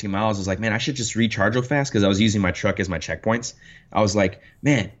that 14 miles, I was like, man, I should just recharge real fast, because I was using my truck as my checkpoints. I was like,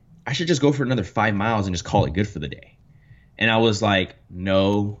 man, I should just go for another 5 miles and just call it good for the day. And I was like,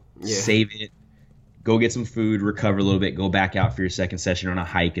 no, save it. Go get some food, recover a little bit, go back out for your second session on a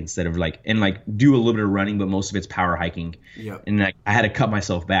hike instead of do a little bit of running, but most of it's power hiking. Yep. And I had to cut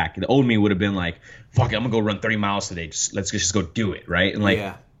myself back. The old me would have been like, fuck it, I'm gonna go run 30 miles today. Let's just go do it, right? And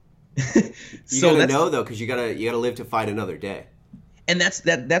yeah. You gotta know, though, because you gotta live to fight another day. And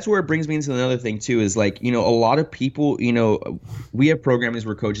that's where it brings me into another thing too, is like, a lot of people, we have programmers,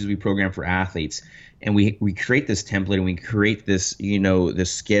 we're coaches, we program for athletes, and we create this template and we create this,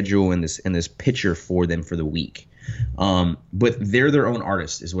 this schedule and this picture for them for the week. But they're their own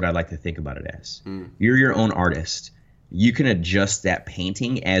artist, is what I like to think about it as. You're your own artist. You can adjust that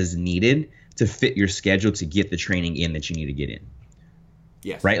painting as needed to fit your schedule to get the training in that you need to get in.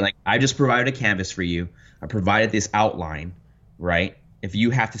 Yes. Right? Like, I just provided a canvas for you. I provided this outline, right? if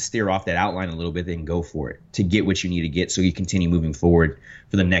you have to steer off that outline a little bit, then go for it to get what you need to get, so you continue moving forward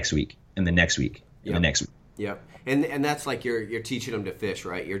for the next week and the next week and the next week. Yep. And that's like you're teaching them to fish,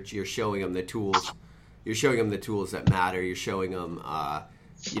 right? You're showing them the tools. You're showing them the tools that matter. You're showing them, how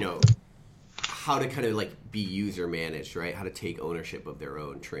to kind of like be user managed, right? How to take ownership of their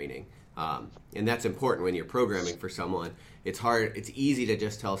own training. And that's important when you're programming for someone. It's hard. It's easy to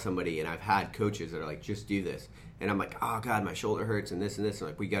just tell somebody, and I've had coaches that are like, just do this. And I'm like, oh God, my shoulder hurts and this and this. I'm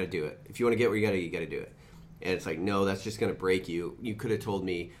like, we got to do it. If you want to get where you got to do it. And it's like, no, that's just going to break you. You could have told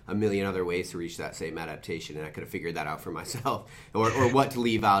me a million other ways to reach that same adaptation, and I could have figured that out for myself, or what to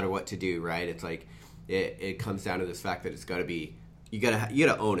leave out or what to do, right? It's like it comes down to this fact that it's got to be, you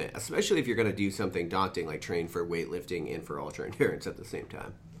gotta own it, especially if you're going to do something daunting like train for weightlifting and for ultra endurance at the same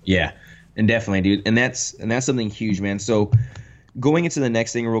time. Yeah, and definitely, dude. And that's something huge, man. So going into the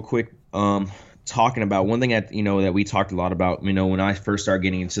next thing real quick, talking about one thing that we talked a lot about, when I first started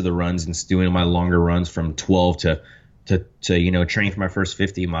getting into the runs and doing my longer runs from 12 to training for my first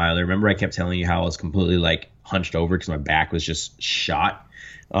 50 mile. I remember I kept telling you how I was completely like hunched over because my back was just shot.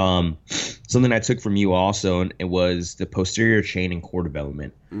 Something I took from you also, and it was the posterior chain and core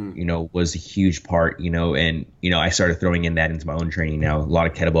development, was a huge part, and I started throwing in that into my own training now, a lot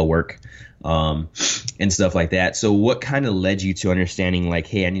of kettlebell work, and stuff like that. So what kind of led you to understanding like,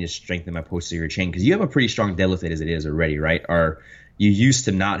 hey, I need to strengthen my posterior chain? Because you have a pretty strong deadlift as it is already, right? Or you used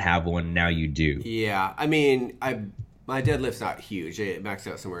to not have one, now you do. Yeah, I mean, my deadlift's not huge. It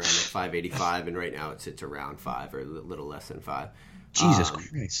maxed out somewhere around like 585, and right now it sits around 5 or a little less than 5. Jesus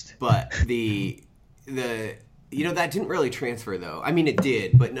Christ. But the that didn't really transfer though. I mean, it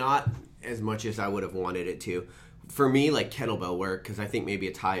did, but not as much as I would have wanted it to. For me, like kettlebell work, because I think maybe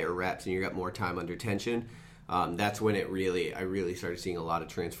it's higher reps and you got more time under tension. That's when I really started seeing a lot of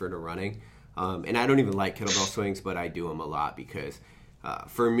transfer to running. And I don't even like kettlebell swings, but I do them a lot because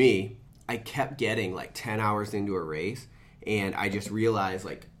for me, I kept getting like 10 hours into a race. And I just realized,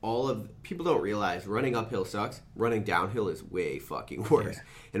 like, people don't realize running uphill sucks. Running downhill is way fucking worse. Yeah.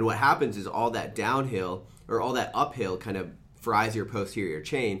 And what happens is all that downhill or all that uphill kind of fries your posterior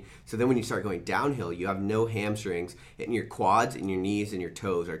chain. So then when you start going downhill, you have no hamstrings, and your quads and your knees and your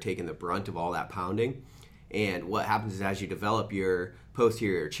toes are taking the brunt of all that pounding. And what happens is as you develop your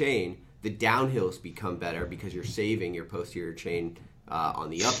posterior chain, the downhills become better because you're saving your posterior chain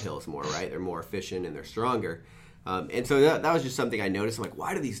on the uphills more, right? They're more efficient and they're stronger. And so that was just something I noticed. I'm like,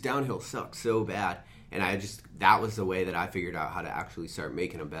 why do these downhills suck so bad? And that was the way that I figured out how to actually start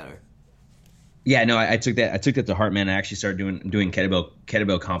making them better. Yeah, no, I took that to heart, man. I actually started doing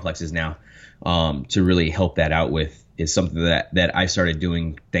kettlebell complexes now, to really help that out with, is something that I started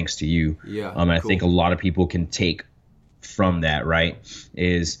doing thanks to you. Yeah. And I think a lot of people can take from that, right?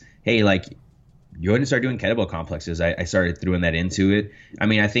 Is, hey, like, go ahead and start doing kettlebell complexes. I started throwing that into it. I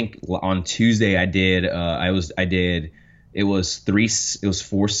mean, I think on Tuesday it was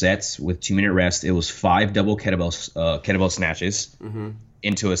 4 sets with 2-minute rest. It was 5 double kettlebell snatches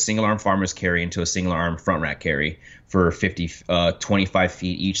into a single arm farmer's carry, into a single arm front rack carry for 25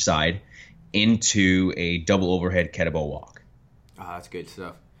 feet each side, into a double overhead kettlebell walk. That's good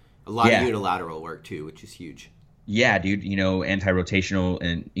stuff. A lot of unilateral work too, which is huge. Yeah, dude, anti-rotational,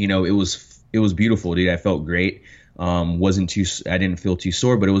 and it was beautiful, dude. I felt great. I didn't feel too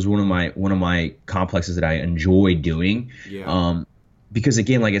sore, but it was one of my complexes that I enjoy doing. Yeah. Because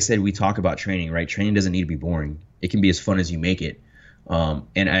again, like I said, we talk about training, right? Training doesn't need to be boring. It can be as fun as you make it.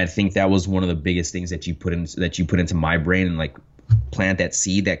 And I think that was one of the biggest things that you put into my brain, and like plant that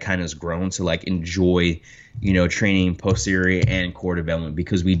seed that kind of has grown to like enjoy, training posterior and core development,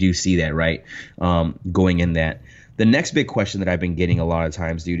 because we do see that, right? Going in that. The next big question that I've been getting a lot of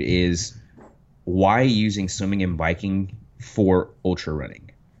times, dude, is why using swimming and biking for ultra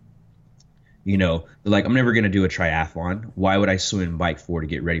running? Like, I'm never going to do a triathlon. Why would I swim and bike to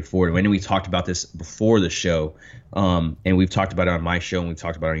get ready for it? I know we talked about this before the show, and we've talked about it on my show, and we've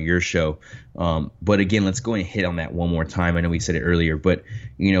talked about it on your show. But again, let's go and hit on that one more time. I know we said it earlier, but,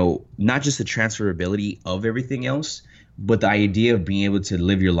 not just the transferability of everything else, but the idea of being able to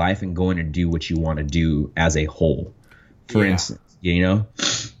live your life and going and do what you want to do as a whole. For instance,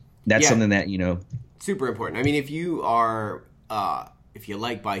 that's something that, super important. I mean, if you are, if you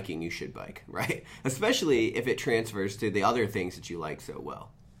like biking, you should bike, right? Especially if it transfers to the other things that you like so well.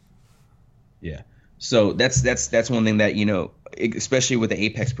 Yeah. So that's one thing that, especially with the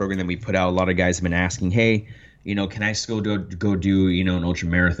Apex program that we put out, a lot of guys have been asking, hey, can I still go do, an ultra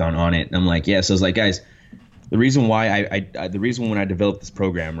marathon on it? And I'm like, yeah. So it's like, guys, the reason why the reason when I developed this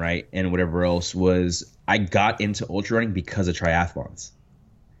program, right, and whatever else, was I got into ultra running because of triathlons.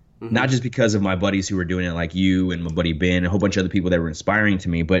 not just because of my buddies who were doing it like you and my buddy Ben and a whole bunch of other people that were inspiring to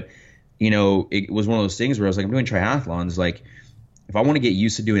me, but it was one of those things where I was like, I'm doing triathlons, like if I want to get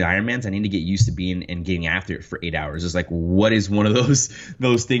used to doing Ironmans, I need to get used to being and getting after it for 8 hours. It's like, what is one of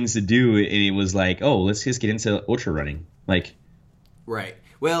those things to do? And it was like, oh, let's just get into ultra running. Like, right.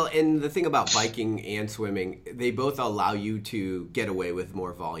 Well, and the thing about biking and swimming, they both allow you to get away with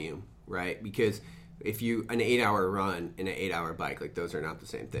more volume, right? Because if you an 8-hour run and an 8-hour bike, like those are not the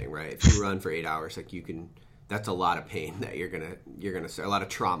same thing, right? If you run for 8 hours, like that's a lot of pain that you're gonna a lot of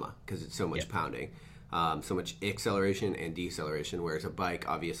trauma because it's so much pounding. So much acceleration and deceleration, whereas a bike,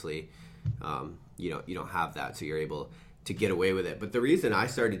 obviously, you don't have that, so you're able to get away with it. But the reason I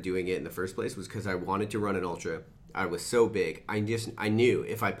started doing it in the first place was because I wanted to run an ultra. I was so big. I knew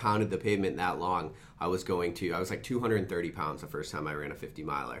if I pounded the pavement that long, I was like 230 pounds the first time I ran a 50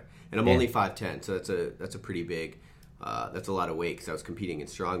 miler, and I'm only 5'10", so that's a pretty big, that's a lot of weight because I was competing in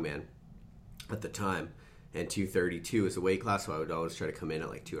strongman at the time, and 232 is the weight class, so I would always try to come in at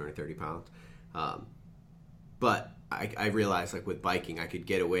like 230 pounds. But I realized, like, with biking, I could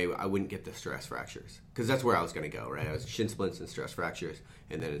get away. I wouldn't get the stress fractures because that's where I was going to go, right? I was shin splints and stress fractures,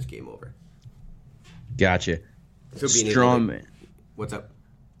 and then it's game over. Gotcha. So strongman. What's up?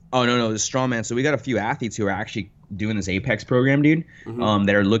 Oh, no, the strongman. So we got a few athletes who are actually doing this Apex program, dude,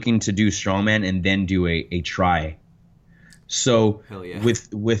 that are looking to do strongman and then do a tri. So hell yeah.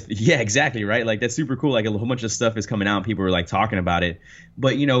 with yeah, exactly, right? Like, that's super cool. Like, a whole bunch of stuff is coming out and people are like talking about it.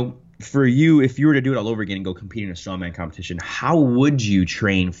 But, for you, if you were to do it all over again and go compete in a strongman competition, how would you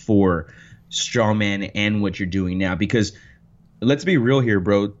train for strongman and what you're doing now? Because let's be real here,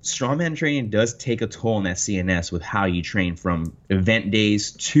 bro. Strongman training does take a toll on that CNS with how you train from event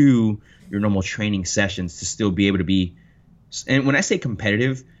days to your normal training sessions to still be able to be, and when I say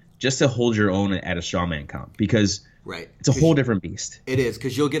competitive, just to hold your own at a strongman comp, because right, it's a whole different beast. It is,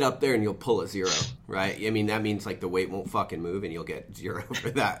 because you'll get up there and you'll pull a 0, right? I mean, that means like the weight won't fucking move and you'll get 0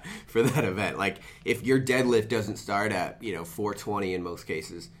 for that event. Like, if your deadlift doesn't start at 420 in most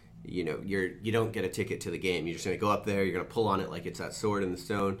cases, you don't get a ticket to the game. You're just gonna go up there, you're gonna pull on it like it's that sword in the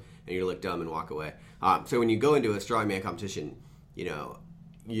stone, and you look dumb and walk away. So when you go into a strongman competition,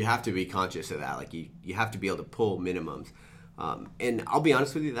 you have to be conscious of that. Like, you have to be able to pull minimums. And I'll be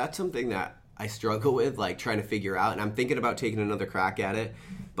honest with you, that's something that I struggle with, like, trying to figure out, and I'm thinking about taking another crack at it.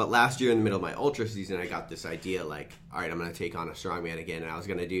 But last year in the middle of my ultra season, I got this idea, like, all right, I'm going to take on a strongman again, and I was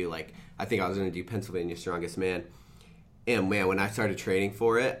going to do, I think I was going to do Pennsylvania Strongest Man. And, man, when I started training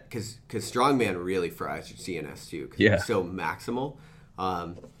for it, because strongman really fries your CNS, too, because it's so maximal.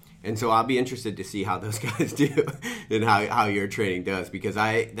 And so I'll be interested to see how those guys do and how your training does, because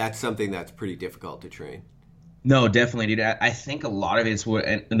that's something that's pretty difficult to train. No, definitely, dude. I think a lot of it's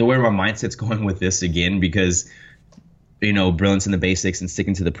and the way my mindset's going with this again, because, brilliance in the basics and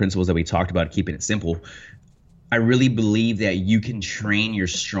sticking to the principles that we talked about, keeping it simple. I really believe that you can train your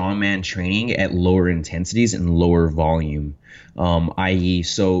strongman training at lower intensities and lower volume, i.e.,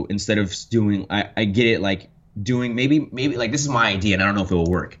 so instead of doing, I get it, like doing maybe like, this is my idea and I don't know if it will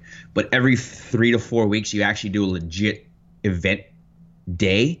work, but every 3 to 4 weeks you actually do a legit event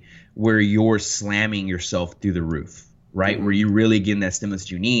day where you're slamming yourself through the roof, right? Where you really getting that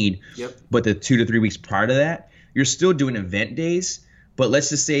stimulus you need. Yep. But the 2 to 3 weeks prior to that, you're still doing event days. But let's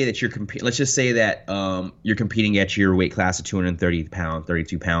just say that you're competing at your weight class of 230 pounds,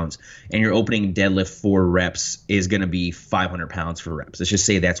 32 pounds, and your opening deadlift for reps is going to be 500 pounds for reps. Let's just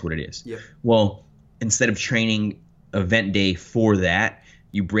say that's what it is. Yep. Well, instead of training event day for that,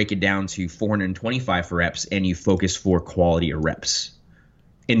 you break it down to 425 for reps and you focus for quality of reps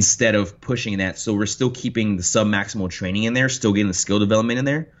instead of pushing that. So we're still keeping the sub-maximal training in there, still getting the skill development in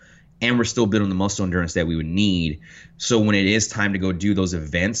there, and we're still building the muscle endurance that we would need. So when it is time to go do those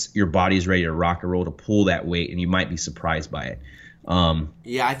events, your body's ready to rock and roll to pull that weight, and you might be surprised by it.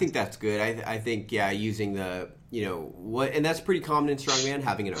 Yeah, I think that's good. I think, using the, and that's pretty common in strongman,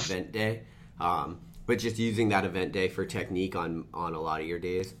 having an event day. But just using that event day for technique on a lot of your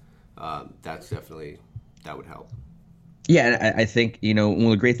days, that would help. Yeah, I think,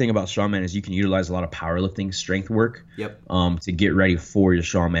 the great thing about strongman is you can utilize a lot of powerlifting strength work. Yep. To get ready for your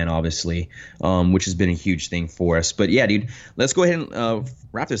strongman, obviously, which has been a huge thing for us. But yeah, dude, let's go ahead and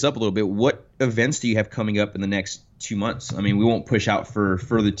wrap this up a little bit. What events do you have coming up in the next 2 months? I mean, we won't push out for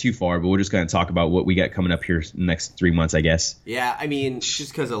further too far, but we're just going to talk about what we got coming up here in the next 3 months, I guess. Yeah, I mean,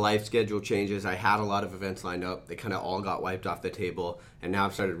 just because of life schedule changes, I had a lot of events lined up. They kind of all got wiped off the table, and now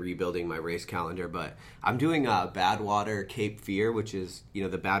I've started rebuilding my race calendar. But I'm doing Badwater Cape Fear, which is, the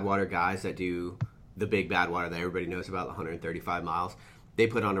Badwater guys that do the big Badwater that everybody knows about, the 135 miles. They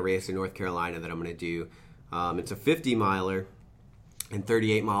put on a race in North Carolina that I'm going to do. It's a 50 miler. and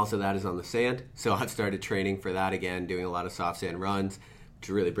 38 miles of that is on the sand. So I've started training for that again, doing a lot of soft sand runs, which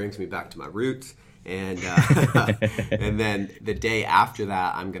really brings me back to my roots. And and then the day after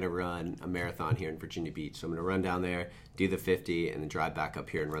that, I'm going to run a marathon here in Virginia Beach. So I'm going to run down there, do the 50, and then drive back up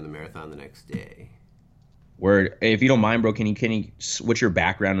here and run the marathon the next day. Word. If you don't mind, bro, can you what's your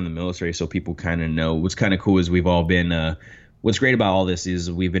background in the military so people kind of know? What's kind of cool is we've all been what's great about all this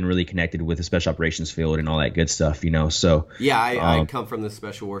is we've been really connected with the special operations field and all that good stuff, so. Yeah, I come from the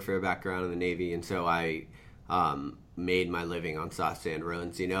special warfare background in the Navy, and so I made my living on soft sand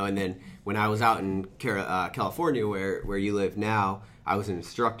runs, and then when I was out in California where you live now, I was an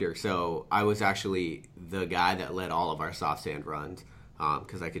instructor, so I was actually the guy that led all of our soft sand runs,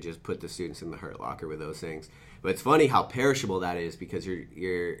 because I could just put the students in the hurt locker with those things. But it's funny how perishable that is, because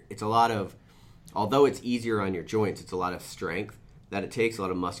it's a lot of, although it's easier on your joints, it's a lot of strength that it takes, a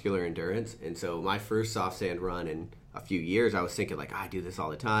lot of muscular endurance. And so my first soft sand run in a few years, I was thinking like, I do this all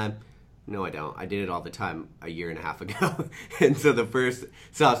the time. No, I don't. I did it all the time a year and a half ago. And so the first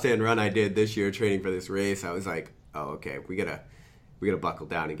soft sand run I did this year training for this race, I was like, oh, okay, we gotta buckle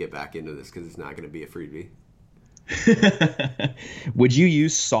down and get back into this, because it's not going to be a freebie. Would you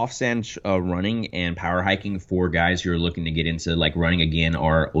use soft sand running and power hiking for guys who are looking to get into like running again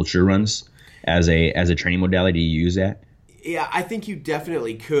or ultra runs as a training modality? Do you use that? Yeah, I think you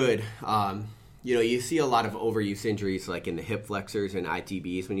definitely could. You see a lot of overuse injuries like in the hip flexors and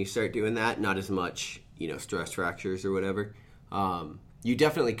ITBs when you start doing that. Not as much, stress fractures or whatever. You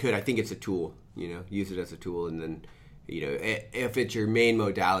definitely could. I think it's a tool. Use it as a tool, and then if it's your main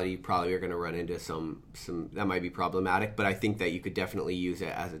modality, you probably are going to run into some that might be problematic. But I think that you could definitely use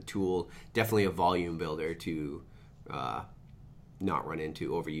it as a tool, definitely a volume builder to not run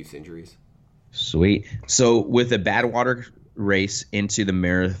into overuse injuries. Sweet. So with a Badwater race into the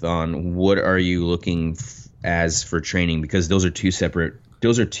marathon, what are you looking as for training? Because those are two separate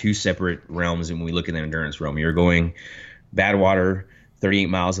realms. And when we look at the endurance realm, you're going Badwater, 38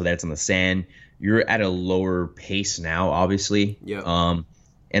 miles of that's on the sand. You're at a lower pace now, obviously. Yeah.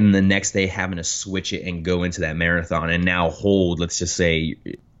 And the next day having to switch it and go into that marathon and now hold, let's just say,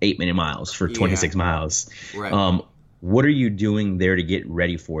 8-minute miles for 26 miles. Right. What are you doing there to get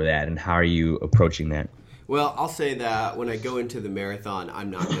ready for that, and how are you approaching that? Well, I'll say that when I go into the marathon,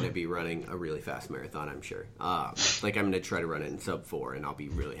 I'm not going to be running a really fast marathon, I'm sure. I'm going to try to run it in sub 4, and I'll be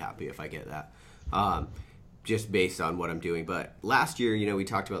really happy if I get that. Just based on what I'm doing. But last year, we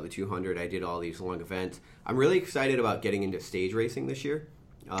talked about the 200. I did all these long events. I'm really excited about getting into stage racing this year.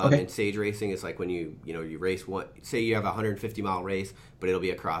 Okay. And stage racing is like when you race one, say you have a 150-mile race, but it'll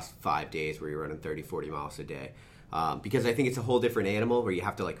be across 5 days where you're running 30, 40 miles a day. Because I think it's a whole different animal where you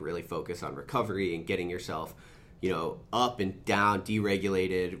have to like really focus on recovery and getting yourself, up and down,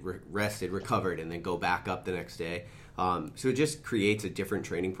 deregulated, rested, recovered, and then go back up the next day. So it just creates a different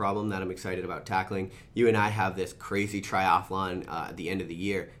training problem that I'm excited about tackling. You and I have this crazy triathlon at the end of the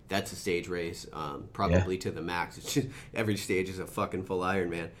year. That's a stage race, probably to the max. It's just, every stage is a fucking full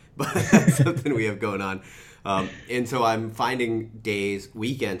Ironman, but that's something we have going on. And so I'm finding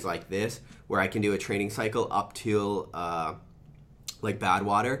weekends like this, where I can do a training cycle up till like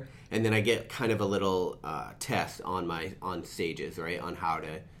Badwater, and then I get kind of a little test on stages, right, on how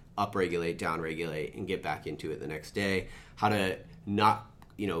to upregulate, downregulate, and get back into it the next day. How to not,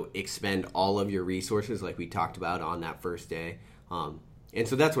 expend all of your resources like we talked about on that first day. And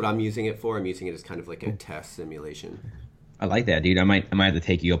so that's what I'm using it for. I'm using it as kind of like a test simulation. I like that, dude. I might have to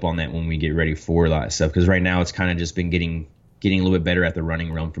take you up on that when we get ready for a lot of stuff, because right now it's kind of just been getting a little bit better at the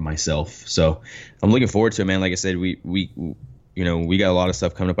running realm for myself. So I'm looking forward to it, man. Like I said, we got a lot of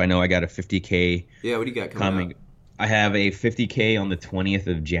stuff coming up. I know I got a 50K. Yeah, what do you got coming up? I have a 50K on the 20th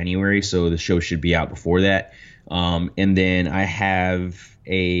of January, so the show should be out before that. And then I have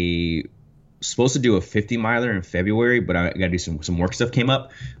supposed to do a 50 miler in February, but I got to do some work stuff came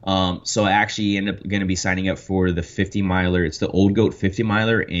up. So I actually end up going to be signing up for the 50 miler. It's the Old Goat 50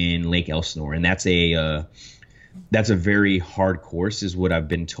 miler in Lake Elsinore, and that's a very hard course, is what I've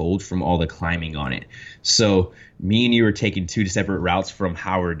been told from all the climbing on it. So me and you are taking two separate routes from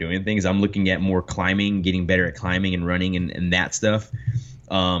how we're doing things. I'm looking at more climbing, getting better at climbing and running and that stuff.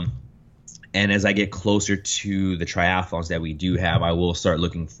 And as I get closer to the triathlons that we do have, I will start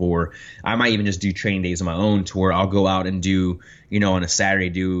looking for, I might even just do training days on my own, to where I'll go out and do, on a Saturday,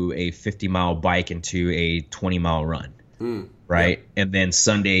 do a 50-mile bike into a 20-mile run. Right. Yep. And then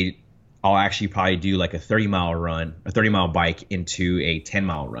Sunday, I'll actually probably do like a 30-mile run, a 30-mile bike into a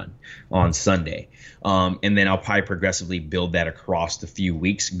 10-mile run on Sunday. And then I'll probably progressively build that across the few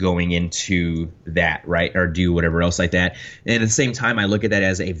weeks going into that, right? Or do whatever else like that. And at the same time, I look at that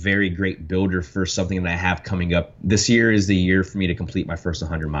as a very great builder for something that I have coming up. This year is the year for me to complete my first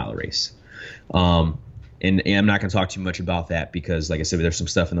 100-mile race. And I'm not going to talk too much about that because, like I said, there's some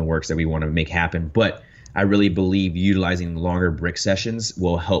stuff in the works that we want to make happen. But I really believe utilizing longer brick sessions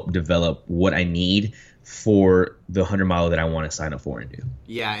will help develop what I need for the 100-mile that I want to sign up for and do.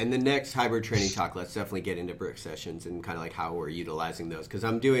 Yeah, in the next hybrid training talk, let's definitely get into brick sessions and kind of like how we're utilizing those, because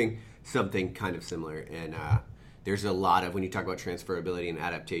I'm doing something kind of similar. And there's a lot of, when you talk about transferability and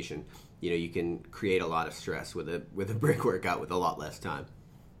adaptation, you can create a lot of stress with a brick workout with a lot less time.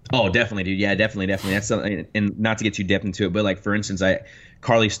 Oh, definitely, dude. Yeah, definitely. That's something, and not to get too deep into it, but like for instance,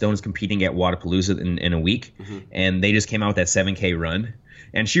 Carly Stone's competing at Wodapalooza in a week, and they just came out with that 7K run,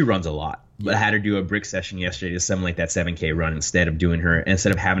 and she runs a lot. But I had her do a brick session yesterday to simulate that 7K run instead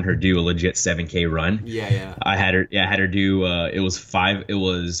of having her do a legit 7K run. Yeah. I had her do it was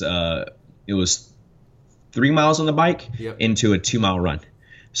 3 miles on the bike into a 2-mile run.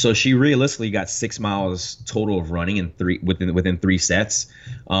 So she realistically got 6 miles total of running in within 3 sets.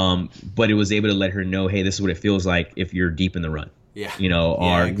 But it was able to let her know, hey, this is what it feels like if you're deep in the run. Yeah.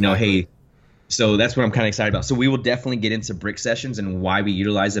 Exactly. Hey. So that's what I'm kind of excited about. So we will definitely get into brick sessions and why we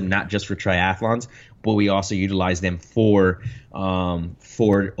utilize them, not just for triathlons, but we also utilize them for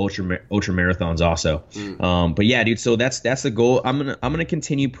ultra marathons also. But yeah, dude. So that's the goal. I'm gonna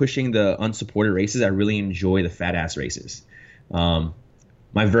continue pushing the unsupported races. I really enjoy the fat ass races.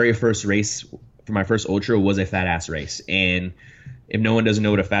 My very first race for my first ultra was a fat ass race, and if no one doesn't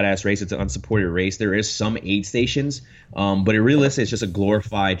know what a fat ass race, it's an unsupported race. There is some aid stations, but it realistically it's just a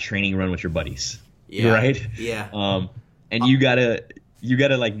glorified training run with your buddies. Yeah. Right? Yeah. And you gotta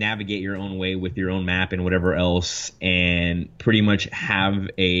like navigate your own way with your own map and whatever else, and pretty much have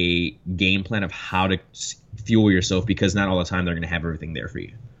a game plan of how to fuel yourself, because not all the time they're gonna have everything there for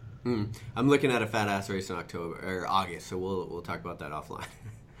you. I'm looking at a fat ass race in October or August, so we'll talk about that offline.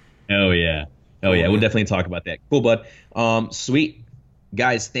 Oh yeah. We'll definitely talk about that. Cool, bud. Sweet.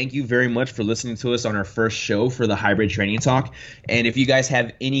 Guys, thank you very much for listening to us on our first show for the Hybrid Training Talk. And if you guys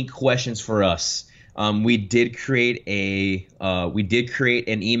have any questions for us, we did create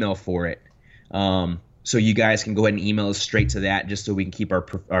an email for it. So you guys can go ahead and email us straight to that, just so we can keep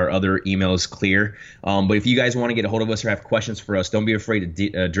our other emails clear. But if you guys want to get a hold of us or have questions for us, don't be afraid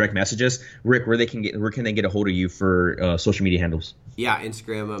to direct message us. Rick, where can they get a hold of you for social media handles? Yeah,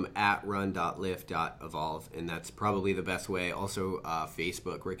 Instagram, I'm at run.lift.evolve, and that's probably the best way. Also,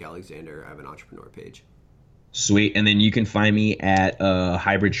 Facebook, Rick Alexander. I have an entrepreneur page. Sweet. And then you can find me at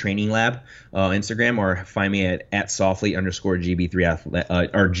Hybrid Training Lab Instagram, or find me at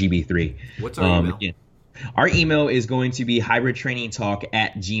Softly_GB3 or GB3. What's our email? Yeah. Our email is going to be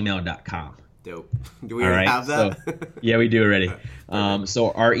hybridtrainingtalk@gmail.com. Dope. Do we already have that? So, yeah, we do already. So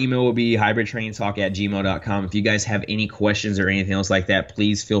our email will be hybridtrainingtalk@gmail.com. If you guys have any questions or anything else like that,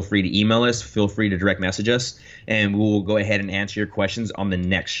 please feel free to email us. Feel free to direct message us, and we will go ahead and answer your questions on the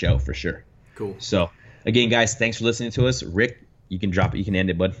next show for sure. Cool. So again, guys, thanks for listening to us. Rick, you can drop it. You can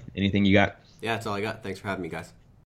end it, bud. Anything you got? Yeah, that's all I got. Thanks for having me, guys.